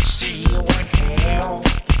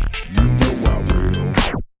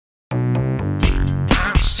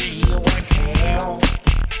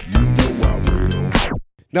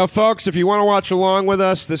 Now, folks, if you want to watch along with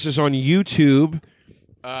us, this is on YouTube.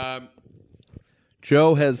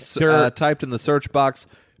 Joe has There- typed in the search box,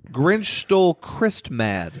 Grinch stole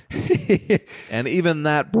Christmad. And even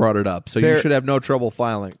that brought it up. So you There- should have no trouble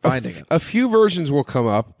finding it. A few versions will come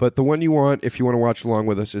up, but the one you want, if you want to watch along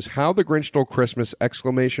with us, is How the Grinch Stole Christmas,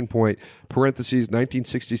 exclamation point, parentheses,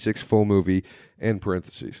 1966 full movie, end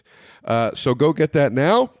parentheses. So go get that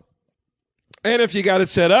now. And if you got it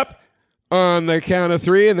set up, on the count of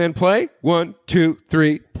 3 and then play. 1, 2,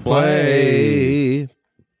 3, play.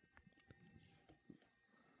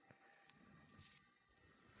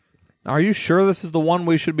 Are you sure this is the one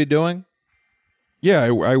we should be doing? Yeah,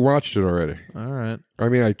 I watched it already. All right. I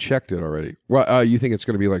mean, I checked it already. Well, you think it's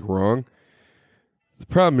going to be like wrong? The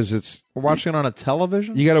problem is We're watching it on a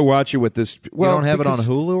television? you got to watch it with this. Well, you don't have it on because-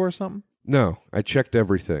 Hulu or something? No, I checked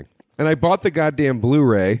everything, and I bought the goddamn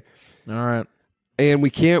Blu-ray. All right. And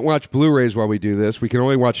we can't watch Blu-rays while we do this. We can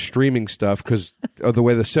only watch streaming stuff because of the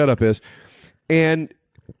way the setup is. And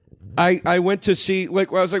I went to see, like,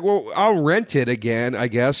 I was like, well, I'll rent it again, I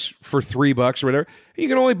guess, for $3 or whatever. You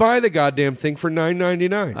can only buy the goddamn thing for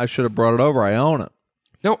 $9.99. I should have brought it over. I own it.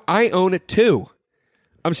 No, I own it too.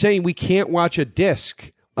 I'm saying we can't watch a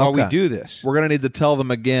disc while we Okay. do this. We're going to need to tell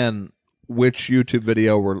them again which YouTube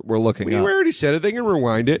video we're looking We at. already said it. They can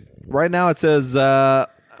rewind it. Right now it says, I'm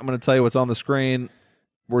going to tell you what's on the screen.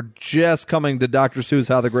 We're just coming to Dr. Seuss'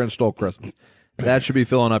 How the Grinch Stole Christmas. That should be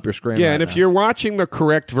filling up your screen. Yeah, right and if now. you're watching the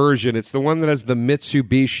correct version, it's the one that has the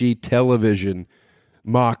Mitsubishi television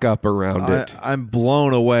mock-up around it. I'm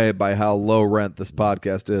blown away by how low rent this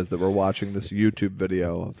podcast is that we're watching this YouTube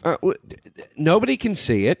video of. Nobody can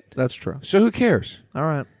see it, That's true. so who cares? All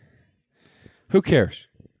right. Who cares?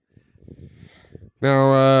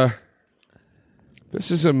 Now,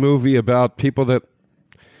 this is a movie about people that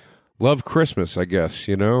love Christmas, I guess.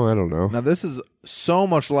 You know, I don't know. Now this is so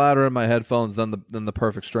much louder in my headphones than the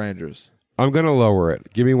Perfect Strangers. I'm going to lower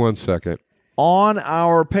it. Give me 1 second. On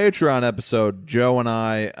our Patreon episode, Joe and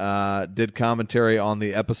I did commentary on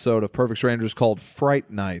the episode of Perfect Strangers called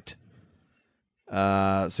Fright Night.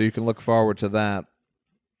 So you can look forward to that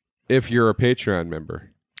If you're a Patreon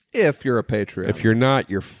member. if you're a Patreon. If you're not,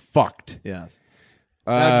 you're fucked. Yes.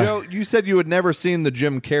 Now, Joe, you said you had never seen the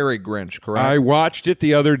Jim Carrey Grinch, correct? I watched it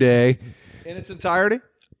the other day. In its entirety?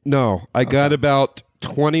 No, I got about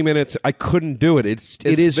 20 minutes. I couldn't do it.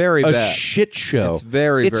 It is very a bad. shit show. It's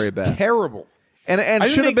very, very bad. Terrible. And didn't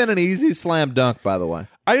should have think- been an easy slam dunk, by the way.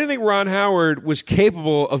 I didn't think Ron Howard was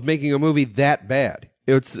capable of making a movie that bad.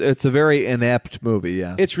 It's a very inept movie,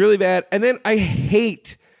 yeah. It's really bad. And then I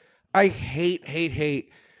hate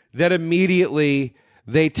that immediately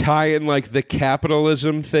they tie in like the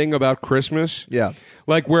capitalism thing about Christmas. Yeah.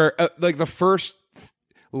 Like where like the first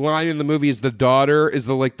line in the movie is the daughter is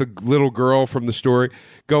the little girl from the story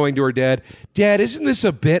going to her dad. Dad, isn't this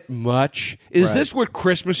a bit much? Is Right. this what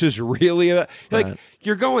Christmas is really about? Like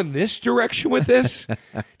you're going this direction with this?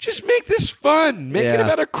 Just make this fun. Make it Yeah.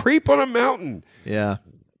 about a creep on a mountain. Yeah.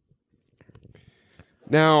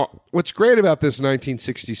 Now, what's great about this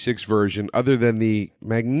 1966 version, other than the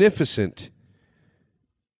magnificent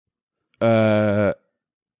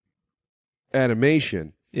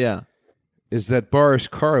animation, Yeah. is that Boris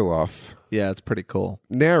Karloff Yeah, it's pretty cool.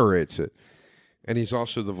 narrates it. And he's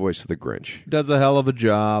also the voice of the Grinch. Does a hell of a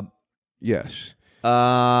job. Yes.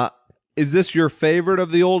 Is this your favorite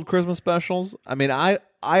of the old Christmas specials? I mean, I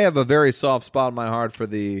have a very soft spot in my heart for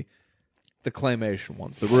the claymation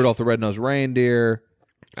ones, the Rudolph the Red-Nosed Reindeer.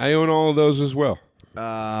 I own all of those as well.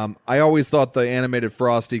 I always thought the animated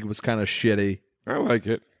Frosty was kind of shitty, I like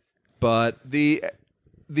it. but the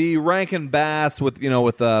Rankin Bass with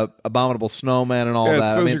Abominable Snowman and all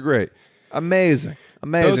that. Those are great. Amazing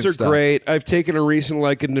Those are stuff. great. I've taken a recent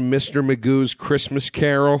liking to Mr. Magoo's Christmas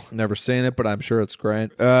Carol. Never seen it, but I'm sure it's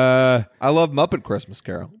great. Muppet I love Muppet Christmas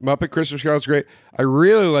Carol. Christmas Carol's great. I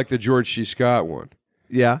really like the George C. Scott one.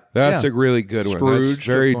 Yeah, That's yeah. a really good one. Scrooged, That's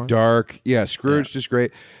very of course. dark. Yeah, Scrooged is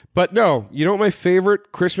great. But no, you know what my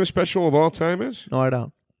favorite Christmas special of all time is? No, I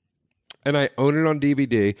don't. And I own it on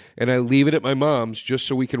DVD, and I leave it at my mom's just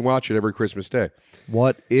so we can watch it every Christmas Day.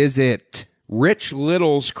 What is it? Rich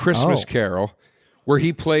Little's Christmas Oh. Carol, where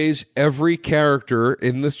he plays every character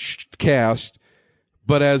in the cast,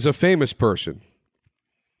 but as a famous person.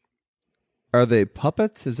 Are they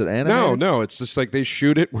puppets? Is it animated? No, it's just like they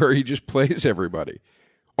shoot it where he just plays everybody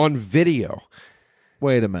on video.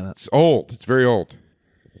 Wait a minute. It's old. It's very old.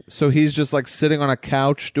 So he's just like sitting on a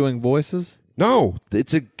couch doing voices? No,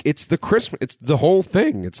 it's the Christmas. It's the whole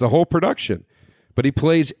thing. It's the whole production. But he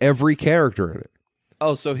plays every character in it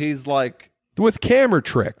Oh, so he's like with camera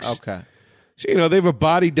tricks. okay. So, they have a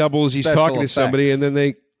body double as he's Special talking to somebody, effects. and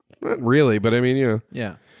then not really, but I mean,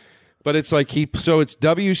 Yeah. But it's like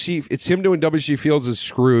it's him doing W.C. Fields as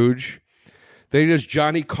Scrooge. Then he does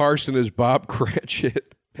Johnny Carson as Bob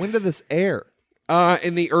Cratchit. When did this air?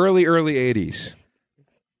 In the early 80s.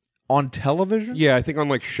 On television? Yeah, I think on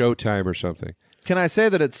like Showtime or something. Can I say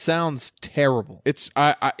that it sounds terrible? It's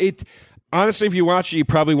honestly, if you watch it, you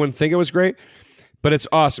probably wouldn't think it was great, but it's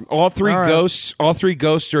awesome. All three All right.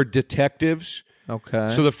 ghosts are detectives. Okay.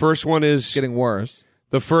 So the first one is getting worse.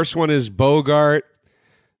 Bogart.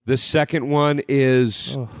 The second one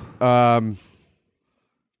is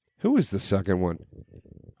who is the second one?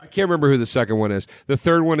 I can't remember who the second one is. The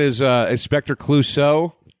third one is Inspector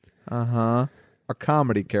Clouseau. A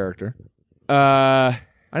comedy character. Well,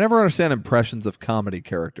 I never understand impressions of comedy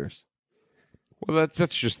characters.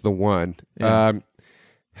 that's just the one. Yeah.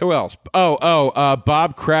 Who else?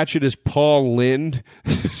 Bob Cratchit is Paul Lynde.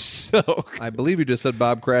 So I believe you just said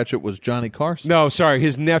Bob Cratchit was Johnny Carson. no, sorry,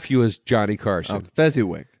 his nephew is Johnny Carson.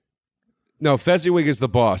 Fezziwig. No, Fezziwig is the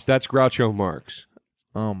boss. That's Groucho Marx.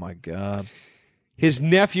 Oh my God. His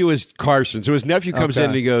nephew is Carson. So his nephew comes in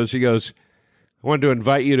and he goes, I wanted to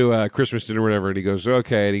invite you to a Christmas dinner or whatever. And he goes,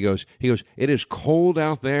 okay. And he goes, it is cold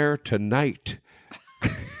out there tonight.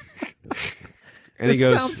 And This he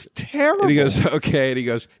goes, sounds terrible. and he goes, okay. And he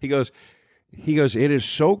goes, it is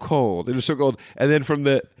so cold. It is so cold. And then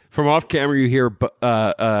from off camera, you hear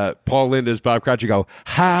Paul Lynde as Bob Cratchit go,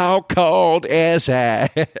 how cold is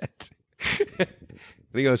it?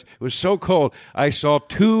 And he goes, it was so cold. I saw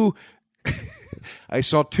two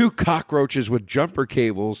cockroaches with jumper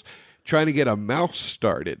cables trying to get a mouse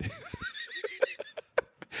started.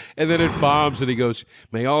 And then it bombs, and he goes,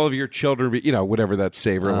 may all of your children be, whatever that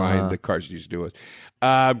saver line that Carson used to do was.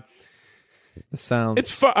 This sounds.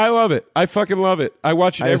 It's fun. I love it. I fucking love it. I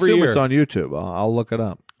watch it I every assume year. it's on YouTube. I'll look it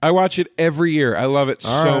up. I watch it every year. I love it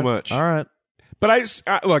All so right. much. All right. But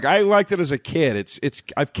look, I liked it as a kid.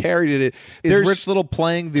 I've carried it. Is Rich Little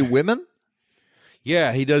playing the women?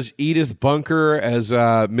 Yeah, he does Edith Bunker as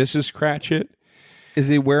Mrs. Cratchit. Is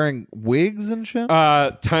he wearing wigs and shit?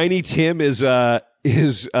 Tiny Tim is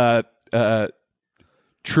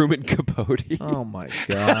Truman Capote. Oh my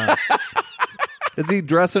God. Does he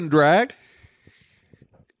dress in drag?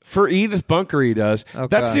 For Edith Bunker, he does. Okay.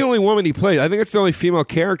 That's the only woman he plays. I think it's the only female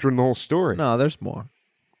character in the whole story. No, there's more.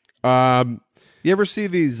 You ever see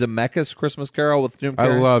the Zemeckis Christmas Carol with Jim I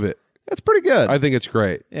Carrey? love it. It's pretty good. I think it's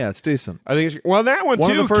great. Yeah, it's decent. I think it's that one One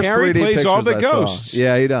too. of the first Carrie 3D plays all the pictures I saw. ghosts.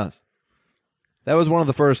 Yeah, he does. That was one of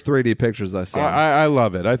the first 3D pictures I saw. I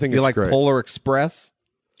love it. I think you it's like great. Polar Express?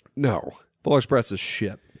 No. Polar Express is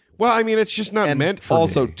shit. Well, I mean, it's just not And meant for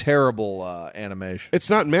also me. terrible animation. It's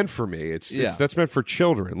not meant for me. Yeah. That's meant for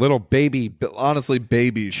children, little baby But honestly,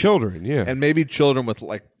 babies. children. Yeah. And maybe children with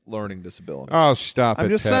like learning disabilities. oh, stop it! I'm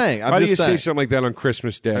just Ted. saying. Why do you say something like that on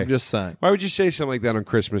Christmas Day? I'm just saying. Why would you say something like that on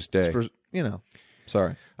Christmas Day?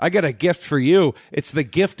 Sorry. I got a gift for you. It's the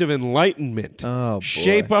gift of enlightenment. Oh, boy.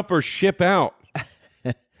 Shape up or ship out.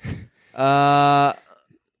 Now,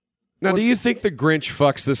 do you think the Grinch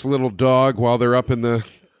fucks this little dog while they're up in the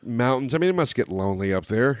mountains? I mean, it must get lonely up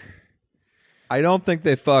there. I don't think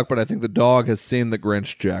they fuck, but I think the dog has seen the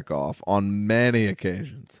Grinch jack off on many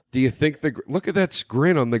occasions. Do you think look at that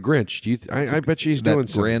grin on the Grinch? I bet you he's doing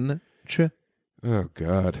something. Grinch? Oh,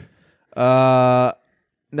 God.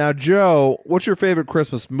 Now, Joe, what's your favorite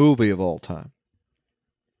Christmas movie of all time?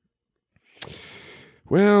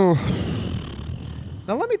 Well,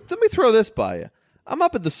 Now let me throw this by you. I'm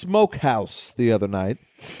up at the Smokehouse the other night,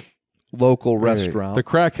 local restaurant, the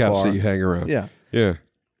crack house bar. that you hang around. Yeah, Yeah.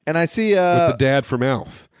 and I see With the dad from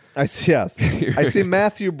Alf. I see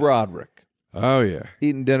Matthew Broderick Oh, yeah.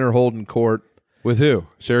 eating dinner, holding court. With who?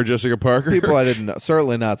 Sarah Jessica Parker? People I didn't know.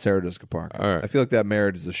 Certainly not Sarah Jessica Parker. All right. I feel like that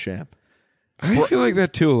marriage is a sham. I feel like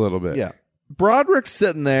that, too, a little bit. Yeah. Broderick's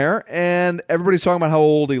sitting there, and everybody's talking about how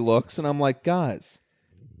old he looks, and I'm like, guys,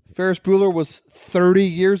 Ferris Bueller was 30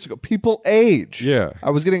 years ago. People age. Yeah. I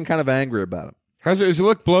was getting kind of angry about it. Does he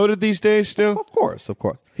look bloated these days still? Of course.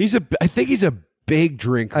 I think he's a big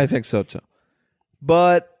drinker. I think so, too.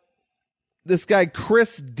 But this guy,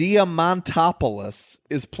 Chris Diamantopoulos,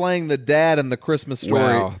 is playing the dad in the Christmas Story.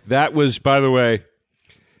 Wow. That was, by the way,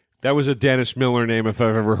 that was a Dennis Miller name if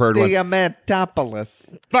I've ever heard one.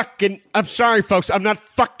 Diamantopoulos. I'm sorry, folks. I'm not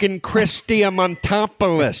fucking Chris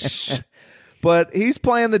Diamantopoulos. But he's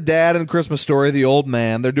playing the dad in Christmas Story, the old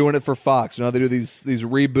man. They're doing it for Fox. You know, they do these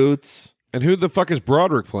reboots. And who the fuck is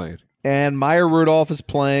Broderick playing? And Maya Rudolph is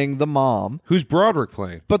playing the mom. Who's Broderick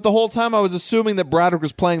playing? But the whole time I was assuming that Broderick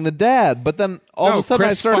was playing the dad. But then all of a sudden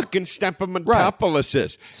Chris I started... fucking Stepamantopoulos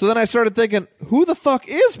is. So then I started thinking, who the fuck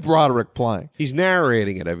is Broderick playing? He's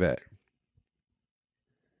narrating it, I bet.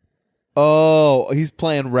 Oh, he's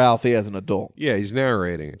playing Ralphie as an adult. Yeah, he's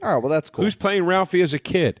narrating it. All right, well, that's cool. Who's playing Ralphie as a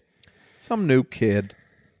kid? Some new kid.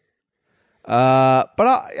 But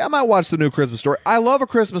I might watch the new Christmas Story. I love A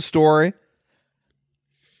Christmas Story.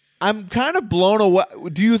 I'm kind of blown away.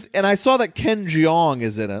 And I saw that Ken Jeong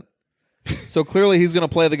is in it. So clearly he's going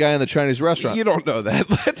to play the guy in the Chinese restaurant. You don't know that.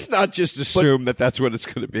 Let's not just assume that that's what it's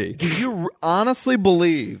going to be. Do you honestly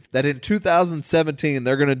believe that in 2017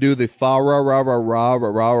 they're going to do the fa ra ra ra ra ra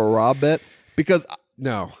ra ra ra bit? Because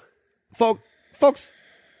No. folks,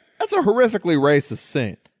 that's a horrifically racist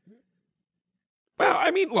scene. Well,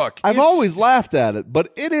 I mean, look. I've always laughed at it,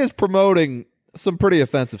 but it is promoting some pretty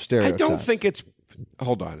offensive I stereotypes. don't think it's.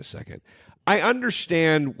 Hold on a second. I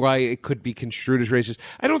understand why it could be construed as racist.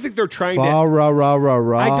 I don't think they're trying fa to. ra ra ra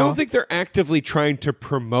ra. I don't think they're actively trying to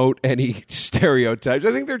promote any stereotypes.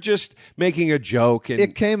 I think they're just making a joke. And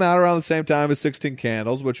It came out around the same time as 16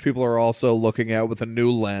 Candles, which people are also looking at with a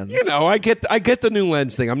new lens. you know, I get the new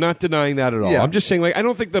lens thing. I'm not denying that at all. Yeah. I'm just saying, like, I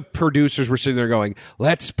don't think the producers were sitting there going,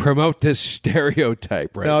 "Let's promote this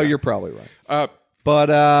stereotype." Right? No, now. you're probably right. But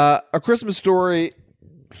A Christmas Story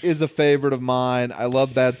is a favorite of mine. I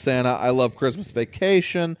love Bad Santa. I love Christmas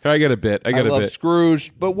Vacation. I got a bit. I love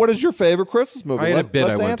Scrooge. But what is your favorite Christmas movie? I had a bit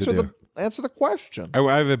Let's I wanted to do. Answer the question. I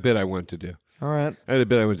have a bit I want to do. All right. I had a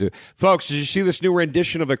bit I want to do. Folks, did you see this new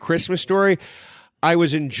rendition of A Christmas Story? I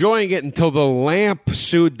was enjoying it until the lamp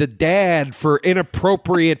sued the dad for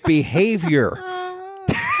inappropriate behavior.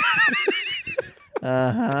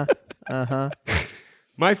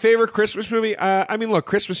 My favorite Christmas movie? I mean, look,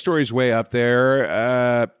 Christmas Story's way up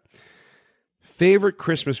there. Favorite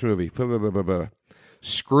Christmas movie?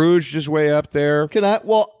 Scrooge is way up there.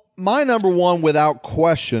 Well, my number one without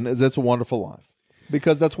question is It's a Wonderful Life.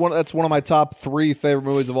 Because that's one of my top 3 favorite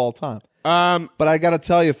movies of all time. But I got to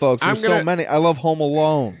tell you, folks, there's so many. I love Home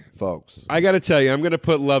Alone, folks. I got to tell you, I'm going to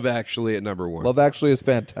put Love Actually at number 1. Love Actually is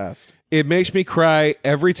fantastic. It makes me cry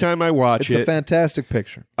every time I watch It's a fantastic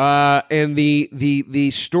picture. And the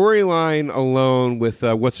storyline alone with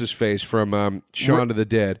what's his face from Shaun of the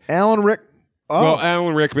Dead. Alan Rick. Oh, Well,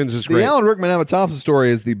 Alan Rickman's is the great. Alan Rickman Emma Thompson story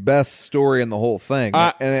is the best story in the whole thing,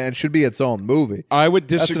 and it should be its own movie. I would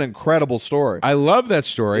That's disagree. an incredible story. I love that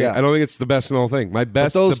story. Yeah. I don't think it's the best in the whole thing. My But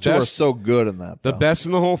best, those the two are best, so good in that. the though. best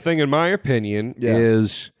in the whole thing, in my opinion, Yeah.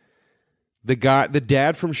 is the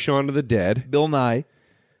dad from Shaun of the Dead. Bill Nye.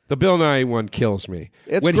 The Bill Nye one kills me.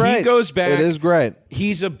 It's when great. he goes back, It is great.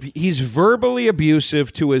 He's verbally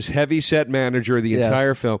abusive to his heavyset manager the Yes.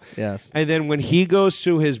 entire film. Yes. And then when he goes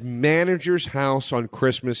to his manager's house on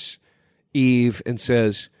Christmas Eve and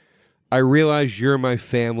says, "I realize you're my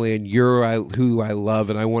family and you're who I love,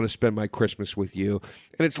 and I want to spend my Christmas with you."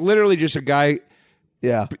 And it's literally just a guy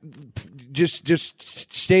Yeah. just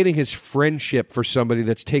stating his friendship for somebody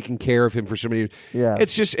that's taking care of him for so many years. Yeah.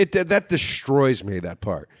 It's just that destroys me, that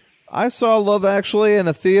part. I saw Love Actually in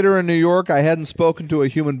a theater in New York. I hadn't spoken to a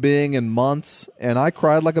human being in months, and I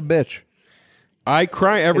cried like a bitch. I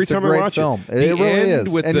cry every It's a time I great watch film. it. It really is.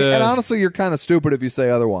 With And honestly, you're kind of stupid if you say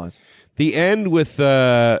otherwise. the end with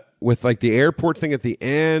like the airport thing at the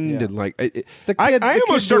end, Yeah. and like The kid, I the almost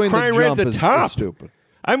kid start doing the crying right at jump the is top. stupid.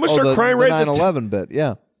 I almost start crying right at the top. 9/11 bit.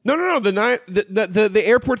 Yeah. No. The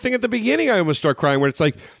airport thing at the beginning. I almost start crying when it's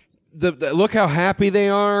like look how happy they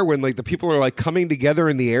are when like the people are like coming together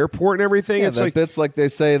in the airport and everything. Yeah, It's that like, bit's like they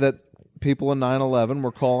say that people in 9/11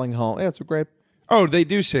 were calling home. Yeah, it's a great. oh, they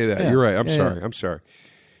do say that. Yeah. You're right. I'm Yeah, sorry. yeah. I'm sorry.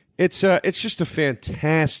 It's just a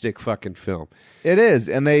fantastic fucking film. It is,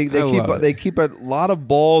 and they love it. they keep a lot of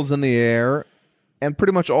balls in the air, and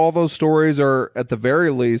pretty much all those stories are at the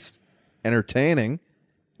very least entertaining,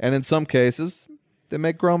 and in some cases they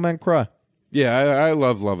make grown men cry. Yeah, I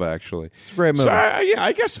love Love Actually. It's a great movie. So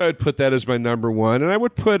I guess I would put that as my number one, and I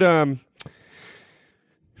would put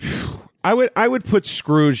I would put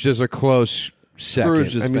Scrooged as a close second.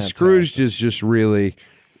 Scrooged is I mean, fantastic. Scrooged is just really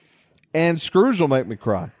And Scrooge will make me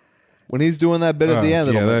cry when he's doing that bit at the end.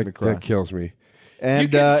 It'll make me cry. that kills me. And you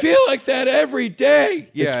can feel like that every day.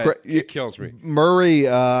 Yeah, cra- it kills me. Murray,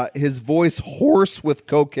 his voice hoarse with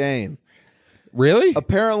cocaine. Really?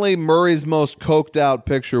 Apparently, Murray's most coked out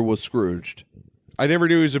picture was Scrooged. I never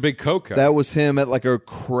knew he was a big coke guy. That was him at like a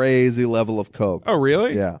crazy level of coke. Oh,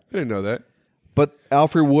 really? Yeah. I didn't know that. But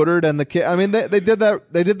Alfred Woodard and the kid, I mean, they did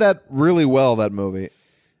that really well, that movie.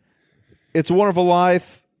 It's a Wonderful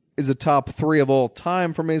Life is a top 3 of all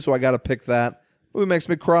time for me, so I got to pick that. Movie makes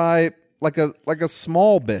me cry like a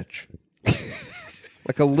small bitch.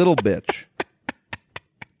 Like a little bitch.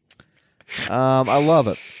 I love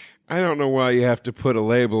it. I don't know why you have to put a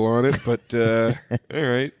label on it, but all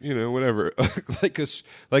right, whatever.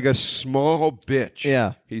 like a small bitch.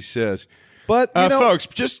 Yeah. He says. But you know, folks,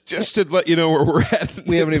 just to let you know where we're at.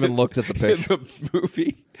 we haven't even looked at the picture. In the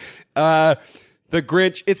movie. The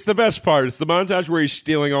Grinch, it's the best part. It's the montage where he's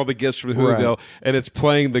stealing all the gifts from Whoville, and it's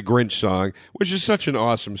playing the Grinch song, which is such an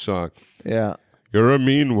awesome song. Yeah. You're a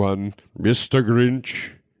mean one, Mr.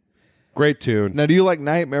 Grinch. Great tune. Now, do you like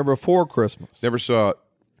Nightmare Before Christmas? Never saw it.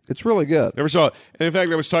 It's really good. Never saw it. And in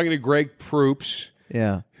fact, I was talking to Greg Proops,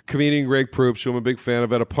 Yeah. comedian Greg Proops, who I'm a big fan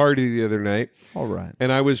of, at a party the other night. All right.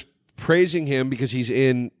 And I was praising him because he's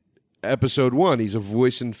in episode 1. He's a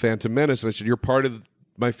voice in Phantom Menace. And I said, you're part of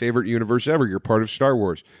my favorite universe ever. You're part of Star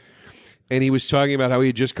Wars. And he was talking about how he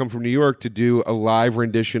had just come from New York to do a live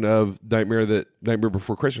rendition of Nightmare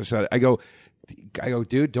Before Christmas. I go,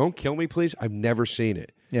 dude, don't kill me, please. I've never seen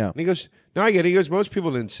it. Yeah. And he goes, no, I get it. He goes, most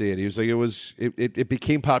people didn't see it. He was like, it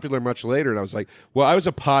became popular much later. And I was like, well, I was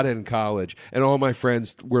a pothead in college, and all my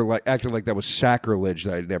friends were like acting like that was sacrilege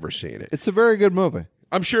that I'd never seen it. It's a very good movie.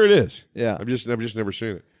 I'm sure it is. Yeah. I've just never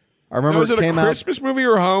seen it. I remember Now, was it a came out. Christmas movie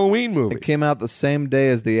or a Halloween movie? It came out the same day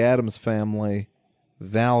as the Addams Family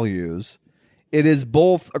Values. It is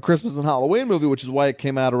both a Christmas and Halloween movie, which is why it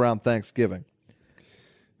came out around Thanksgiving.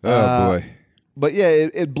 Oh boy. But yeah,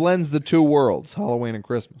 it blends the two worlds, Halloween and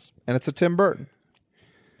Christmas. And it's a Tim Burton.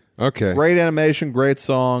 Okay. Great animation, great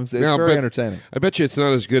songs. It's Now, very but- entertaining. I bet you it's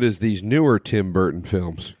not as good as these newer Tim Burton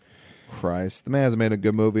films. Christ. The man hasn't made a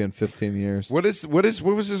good movie in 15 years. What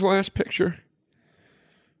was his last picture?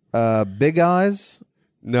 Big Eyes,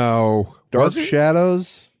 No. Dark Was it?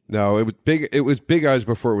 Shadows. No, it was Big Eyes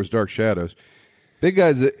before it was Dark Shadows. Big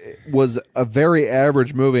Eyes was a very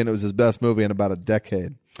average movie, and it was his best movie in about a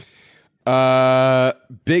decade.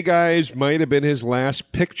 Big Eyes might have been his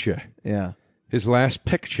last picture. Yeah. His last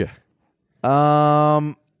picture.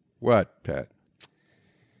 Um, What, Pat?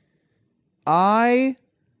 I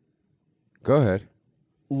Go ahead.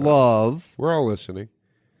 love We're all listening.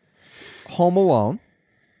 Home Alone.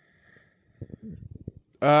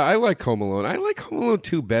 I like Home Alone. I like Home Alone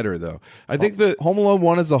 2 better, though. I think Home Alone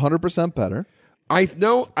 1 is 100% better. I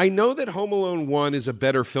know that Home Alone 1 is a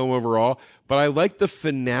better film overall, but I like the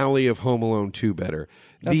finale of Home Alone 2 better.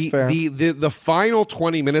 That's fair. The final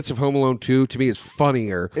 20 minutes of Home Alone 2 to me is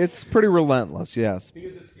funnier. It's pretty relentless, yes.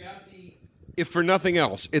 Because it's got if for nothing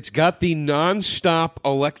else, it's got the nonstop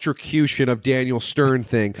electrocution of Daniel Stern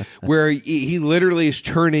thing, where he literally is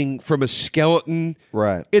turning from a skeleton.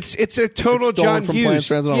 Right. It's a total It's stolen John from Hughes. Planes,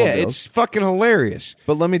 Trains, and Yeah, Automobiles. it's fucking hilarious.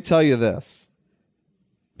 But let me tell you this.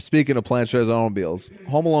 Speaking of Planes, Trains, and Automobiles,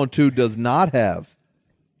 Home Alone 2 does not have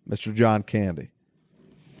Mr. John Candy.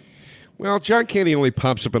 Well, John Candy only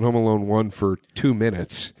pops up in Home Alone 1 for 2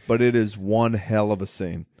 minutes. But it is one hell of a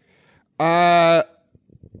scene.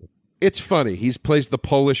 It's funny. He plays the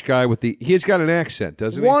Polish guy with he's got an accent,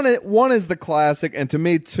 doesn't he? One is the classic, and to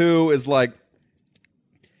me, 2 is like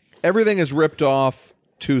everything is ripped off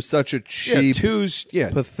to such a cheap,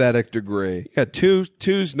 pathetic degree. Yeah,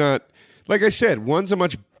 two's not, like I said, one's a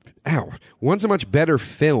much better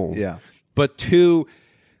film. Yeah. But 2,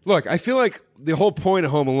 look, I feel like the whole point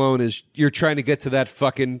of Home Alone is you're trying to get to that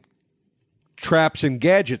fucking traps and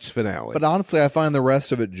gadgets finale. But honestly, I find the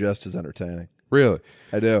rest of it just as entertaining. Really?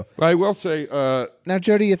 I do. I will say, Now,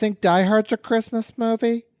 Joe, do you think Die Hard's a Christmas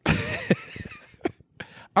movie?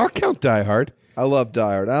 I'll count Die Hard. I love Die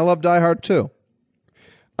Hard. And I love Die Hard 2.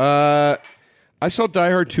 I saw Die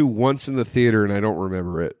Hard 2 once in the theater, and I don't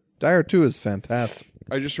remember it. Die Hard 2 is fantastic.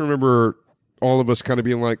 I just remember all of us kind of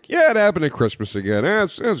being like, yeah, it happened at Christmas again.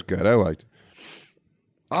 It was good. I liked it.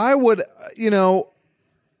 I would,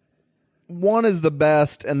 1 is the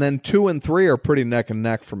best, and then 2 and 3 are pretty neck and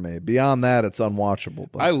neck for me. Beyond that, it's unwatchable.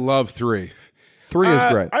 But I love 3. 3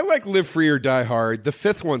 is great. I like Live Free or Die Hard. The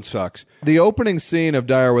 5th one sucks. The opening scene of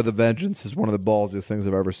Die Hard with a Vengeance is one of the ballsiest things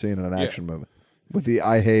I've ever seen in an action movie. With the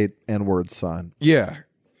I hate N-word sign. Yeah.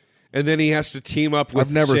 And then he has to team up with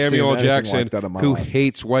I've never Samuel seen anything Jackson, like that in my who life.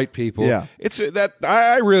 hates white people. Yeah. It's that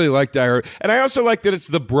I really like Die Hard, and I also like that it's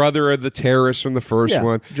the brother of the terrorist from the first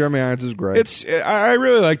one. Jeremy Irons is great. I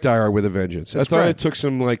really like Die Hard with a Vengeance. I thought great. it took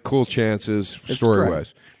some like cool chances story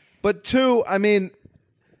wise. But 2, I mean,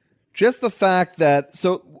 just the fact that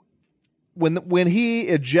when he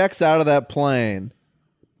ejects out of that plane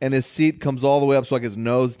and his seat comes all the way up so like his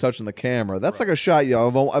nose is touching the camera, that's like a shot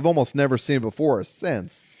I've almost never seen before or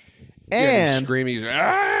since. And screaming,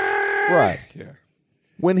 ah! right, yeah.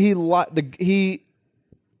 When he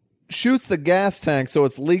shoots the gas tank so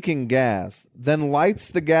it's leaking gas, then lights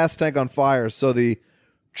the gas tank on fire so the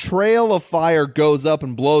trail of fire goes up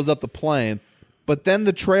and blows up the plane, but then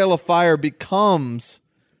the trail of fire becomes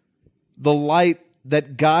the light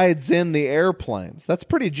that guides in the airplanes. That's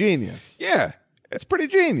pretty genius. Yeah. It's pretty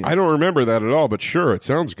genius. I don't remember that at all, but sure, it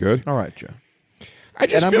sounds good. All right, Joe. I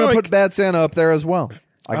just And I'm feel going to like put Bad Santa up there as well.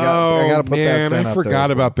 I got to put Bad Santa up there. I forgot as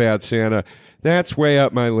well. about Bad Santa. That's way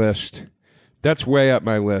up my list.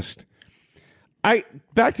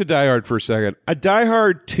 Back to Die Hard for a second. A Die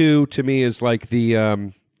Hard 2 to me is like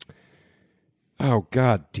the oh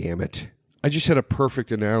god damn it. I just had a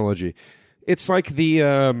perfect analogy. It's like the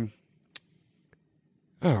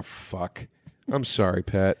oh fuck. I'm sorry,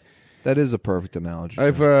 Pat. That is a perfect analogy.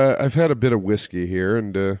 I've had a bit of whiskey here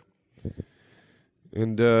and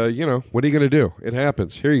what are you going to do? It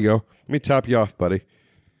happens. Here you go. Let me top you off, buddy.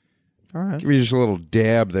 All right. Give you just a little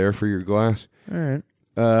dab there for your glass. All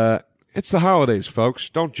right. It's the holidays, folks.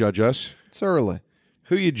 Don't judge us. It's early.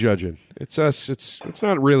 Who you judging? It's us. It's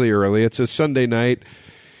not really early. It's a Sunday night.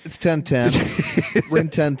 It's 10:10. We're in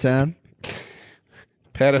 10:10.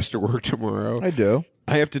 Pat has to work tomorrow. I do.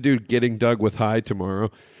 I have to do Getting Dug with High tomorrow.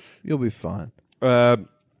 You'll be fine.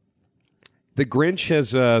 The Grinch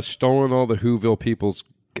has stolen all the Whoville people's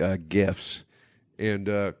gifts,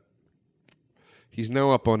 and he's now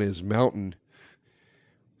up on his mountain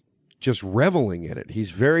just reveling in it.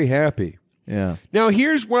 He's very happy. Yeah. Now,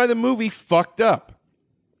 here's why the movie fucked up.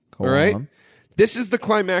 Go all right? on. This is the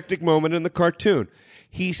climactic moment in the cartoon.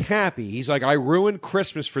 He's happy. He's like, I ruined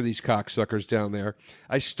Christmas for these cocksuckers down there.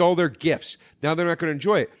 I stole their gifts. Now they're not going to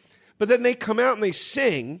enjoy it. But then they come out and they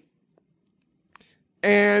sing,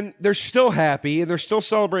 and they're still happy, and they're still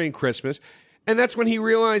celebrating Christmas. And that's when he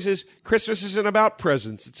realizes Christmas isn't about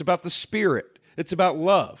presents. It's about the spirit. It's about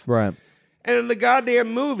love. Right. And in the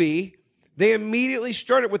goddamn movie, they immediately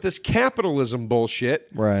started with this capitalism bullshit.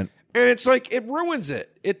 Right. And it's like, it ruins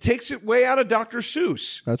it. It takes it way out of Dr.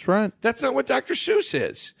 Seuss. That's right. That's not what Dr. Seuss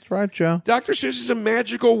is. That's right, Joe. Dr. Seuss is a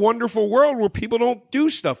magical, wonderful world where people don't do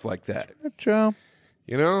stuff like that. Right, Joe.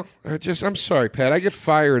 You know, I'm sorry, Pat. I get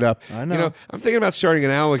fired up. I know. You know, I'm thinking about starting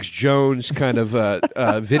an Alex Jones kind of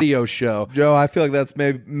video show. Joe, I feel like that's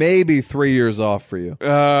maybe 3 years off for you.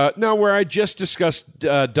 No, where I just discussed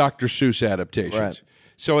Dr. Seuss adaptations. Right.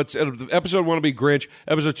 So it's episode 1 will be Grinch,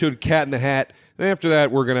 episode 2 Cat in the Hat, and after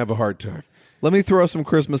that we're gonna have a hard time. Let me throw some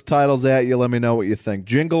Christmas titles at you. Let me know what you think.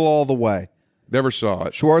 Jingle All the Way. Never saw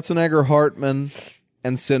it. Schwarzenegger, Hartman,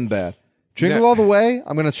 and Sinbad. Jingle Ne- All the Way.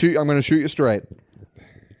 I'm gonna shoot you straight.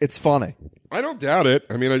 It's funny. I don't doubt it.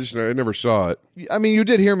 I mean, I never saw it. I mean, you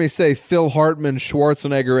did hear me say Phil Hartman,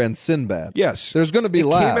 Schwarzenegger, and Sinbad. Yes, There's going to be it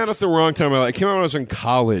laughs. came out at the wrong time. It came out when I was in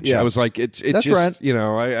college. Yeah. I was like, it's That's just, right. you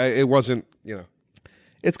know, it wasn't, you know.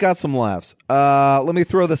 It's got some laughs. Let me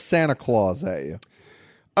throw the Santa Claus at you.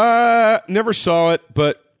 Never saw it,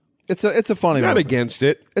 but It's a funny not movie. against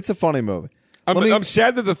it. It's a funny movie. I'm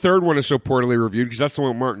sad that the third one is so poorly reviewed because that's the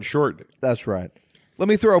one with Martin Short did. That's right. Let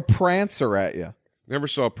me throw Prancer at you. Never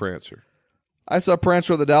saw Prancer. I saw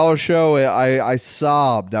Prancer at the Dollar Show. I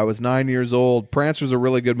sobbed. I was 9 years old. Prancer's a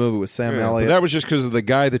really good movie with Sam Yeah, but Elliott. that was just because of the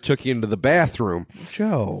guy that took you into the bathroom.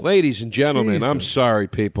 Joe. Ladies and gentlemen, I'm Jesus. sorry,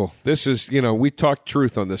 people. This is, we talk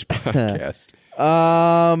truth on this podcast.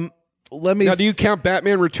 Let me. Now, do you count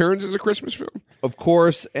Batman Returns as a Christmas film? Of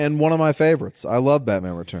course, and one of my favorites. I love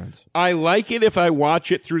Batman Returns. I like it if I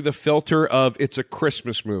watch it through the filter of it's a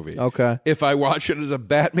Christmas movie. Okay. If I watch it as a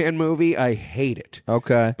Batman movie, I hate it.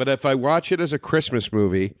 Okay. But if I watch it as a Christmas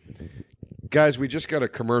movie, Guys, we just got a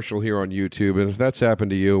commercial here on YouTube, and if that's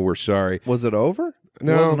happened to you, we're sorry. Was it over?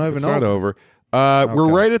 No, it wasn't even it's not over. We're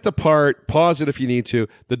right at the part, pause it if you need to.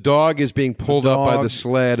 The dog is being pulled up by the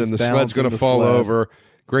sled, and the sled's going to fall over.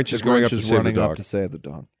 Grinch is going up to save the dog. Up to save the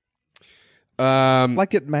dog.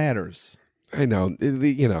 Like it matters. I know.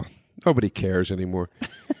 Nobody cares anymore.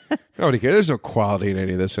 Nobody cares. There's no quality in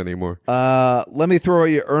any of this anymore. Let me throw at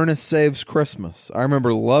you Ernest Saves Christmas. I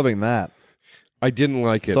remember loving that. I didn't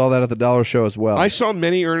like it. Saw that at the Dollar Show as well. I saw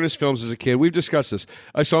many Ernest films as a kid. We've discussed this.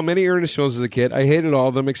 I saw many Ernest films as a kid. I hated all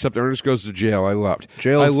of them except Ernest Goes to Jail. I loved.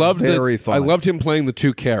 Jail is very fun. I loved him playing the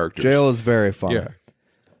two characters. Jail is very fun. Yeah.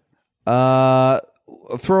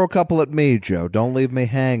 Throw a couple at me, Joe. Don't leave me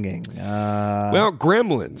hanging. Well,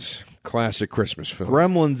 Gremlins. Classic Christmas film.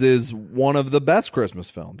 Gremlins is one of the best Christmas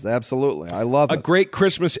films. Absolutely. I love it. A great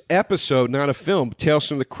Christmas episode, not a film. Tales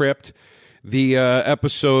from the Crypt. The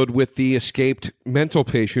episode with the escaped mental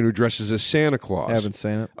patient who dresses as Santa Claus. Haven't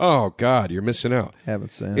seen it. Oh, God, you're missing out.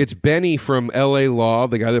 Haven't seen it. It's Benny from L.A. Law,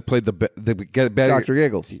 the guy that played the Dr.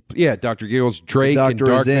 Giggles. Yeah, Dr. Giggles. Drake the and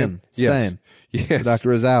doctor is Darkman. in. Yes. Sane. Yes. The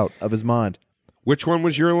doctor is out of his mind. Which one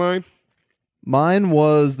was your line? Mine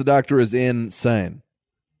was the doctor is insane.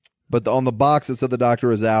 But on the box it said the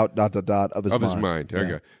doctor is out, ... of his mind. Of his mind. Okay.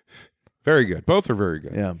 Yeah. Very good. Both are very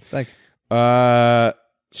good. Yeah. Thank you.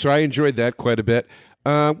 So I enjoyed that quite a bit.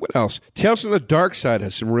 What else? Tales from the Dark Side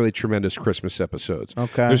has some really tremendous Christmas episodes.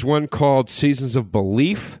 Okay. There's one called Seasons of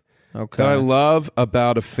Belief that I love,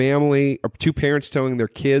 about a family, or two parents telling their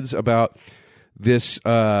kids about this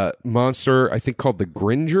monster, I think called the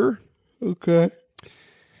Gringer. Okay.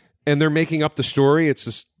 And they're making up the story. It's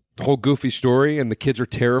this whole goofy story, and the kids are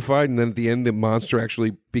terrified, and then at the end the monster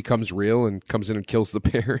actually becomes real and comes in and kills the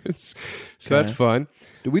parents. So that's fun.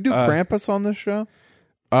 Did we do Krampus on this show?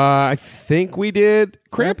 I think we did.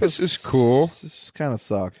 Krampus is cool. This kind of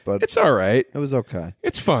sucked, but It's all right. it was okay.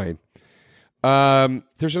 It's fine.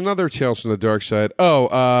 There's another Tales from the Dark Side.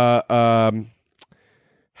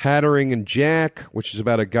 Hattering and Jack, which is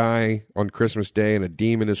about a guy on Christmas Day and a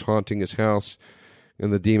demon is haunting his house,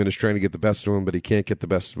 and the demon is trying to get the best of him, but he can't get the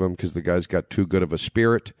best of him because the guy's got too good of a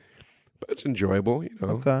spirit. But it's enjoyable,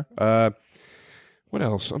 Okay. What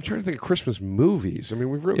else? I'm trying to think of Christmas movies. I mean,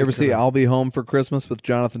 we've really You ever see I'll Be Home for Christmas with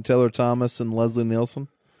Jonathan Taylor Thomas and Leslie Nielsen?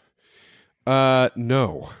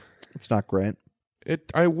 No. It's not great.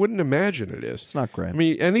 I wouldn't imagine it is. It's not great. I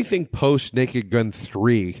mean, anything post Naked Gun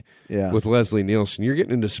 3 Yeah. with Leslie Nielsen, you're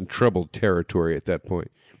getting into some troubled territory at that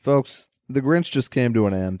point. Folks, The Grinch just came to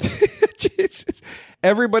an end. Jesus.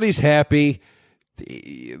 Everybody's happy.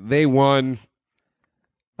 They won.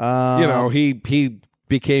 He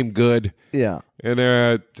became good. Yeah. And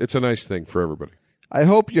it's a nice thing for everybody. I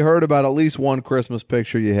hope you heard about at least one Christmas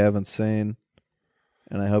picture you haven't seen,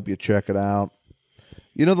 and I hope you check it out.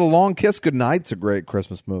 You know, The Long Kiss Goodnight's a great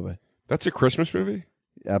Christmas movie. That's a Christmas movie?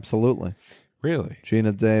 Absolutely. Really?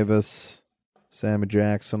 Gina Davis, Sammy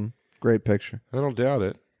Jackson. Great picture. I don't doubt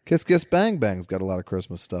it. Kiss Kiss Bang Bang's got a lot of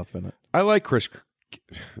Christmas stuff in it. I like Christmas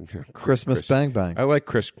Bang Bang. I like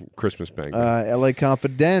Christmas Bang Bang. L.A.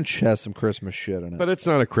 Confidential has some Christmas shit in it. But it's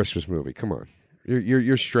not a Christmas movie. Come on.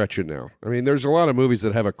 You're stretching now. I mean, there's a lot of movies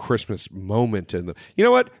that have a Christmas moment in them. You know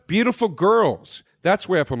what? Beautiful Girls. That's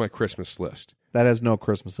way up on my Christmas list. That has no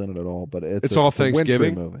Christmas in it at all, but it's all a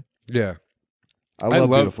Thanksgiving wintry movie. Yeah. I love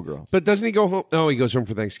Beautiful Girls. But doesn't he go home? No, he goes home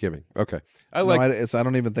for Thanksgiving. Okay. I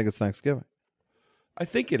don't even think it's Thanksgiving. I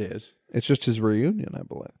think it is. It's just his reunion, I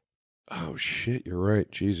believe. Oh, shit. You're right.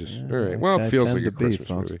 Jesus. Yeah, all right. Well, it feels like a Christmas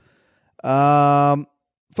folks. movie.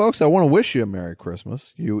 Folks, I want to wish you a Merry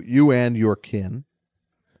Christmas. You and your kin.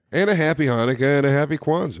 And a Happy Hanukkah and a Happy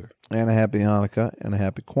Kwanzaa. And a Happy Hanukkah and a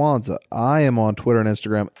Happy Kwanzaa. I am on Twitter and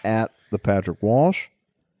Instagram at the Patrick Walsh.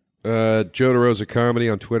 Joe DeRosa Comedy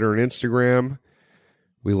on Twitter and Instagram.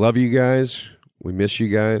 We love you guys. We miss you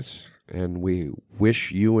guys. And we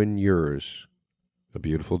wish you and yours a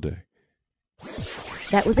beautiful day.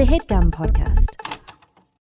 That was a HeadGum podcast.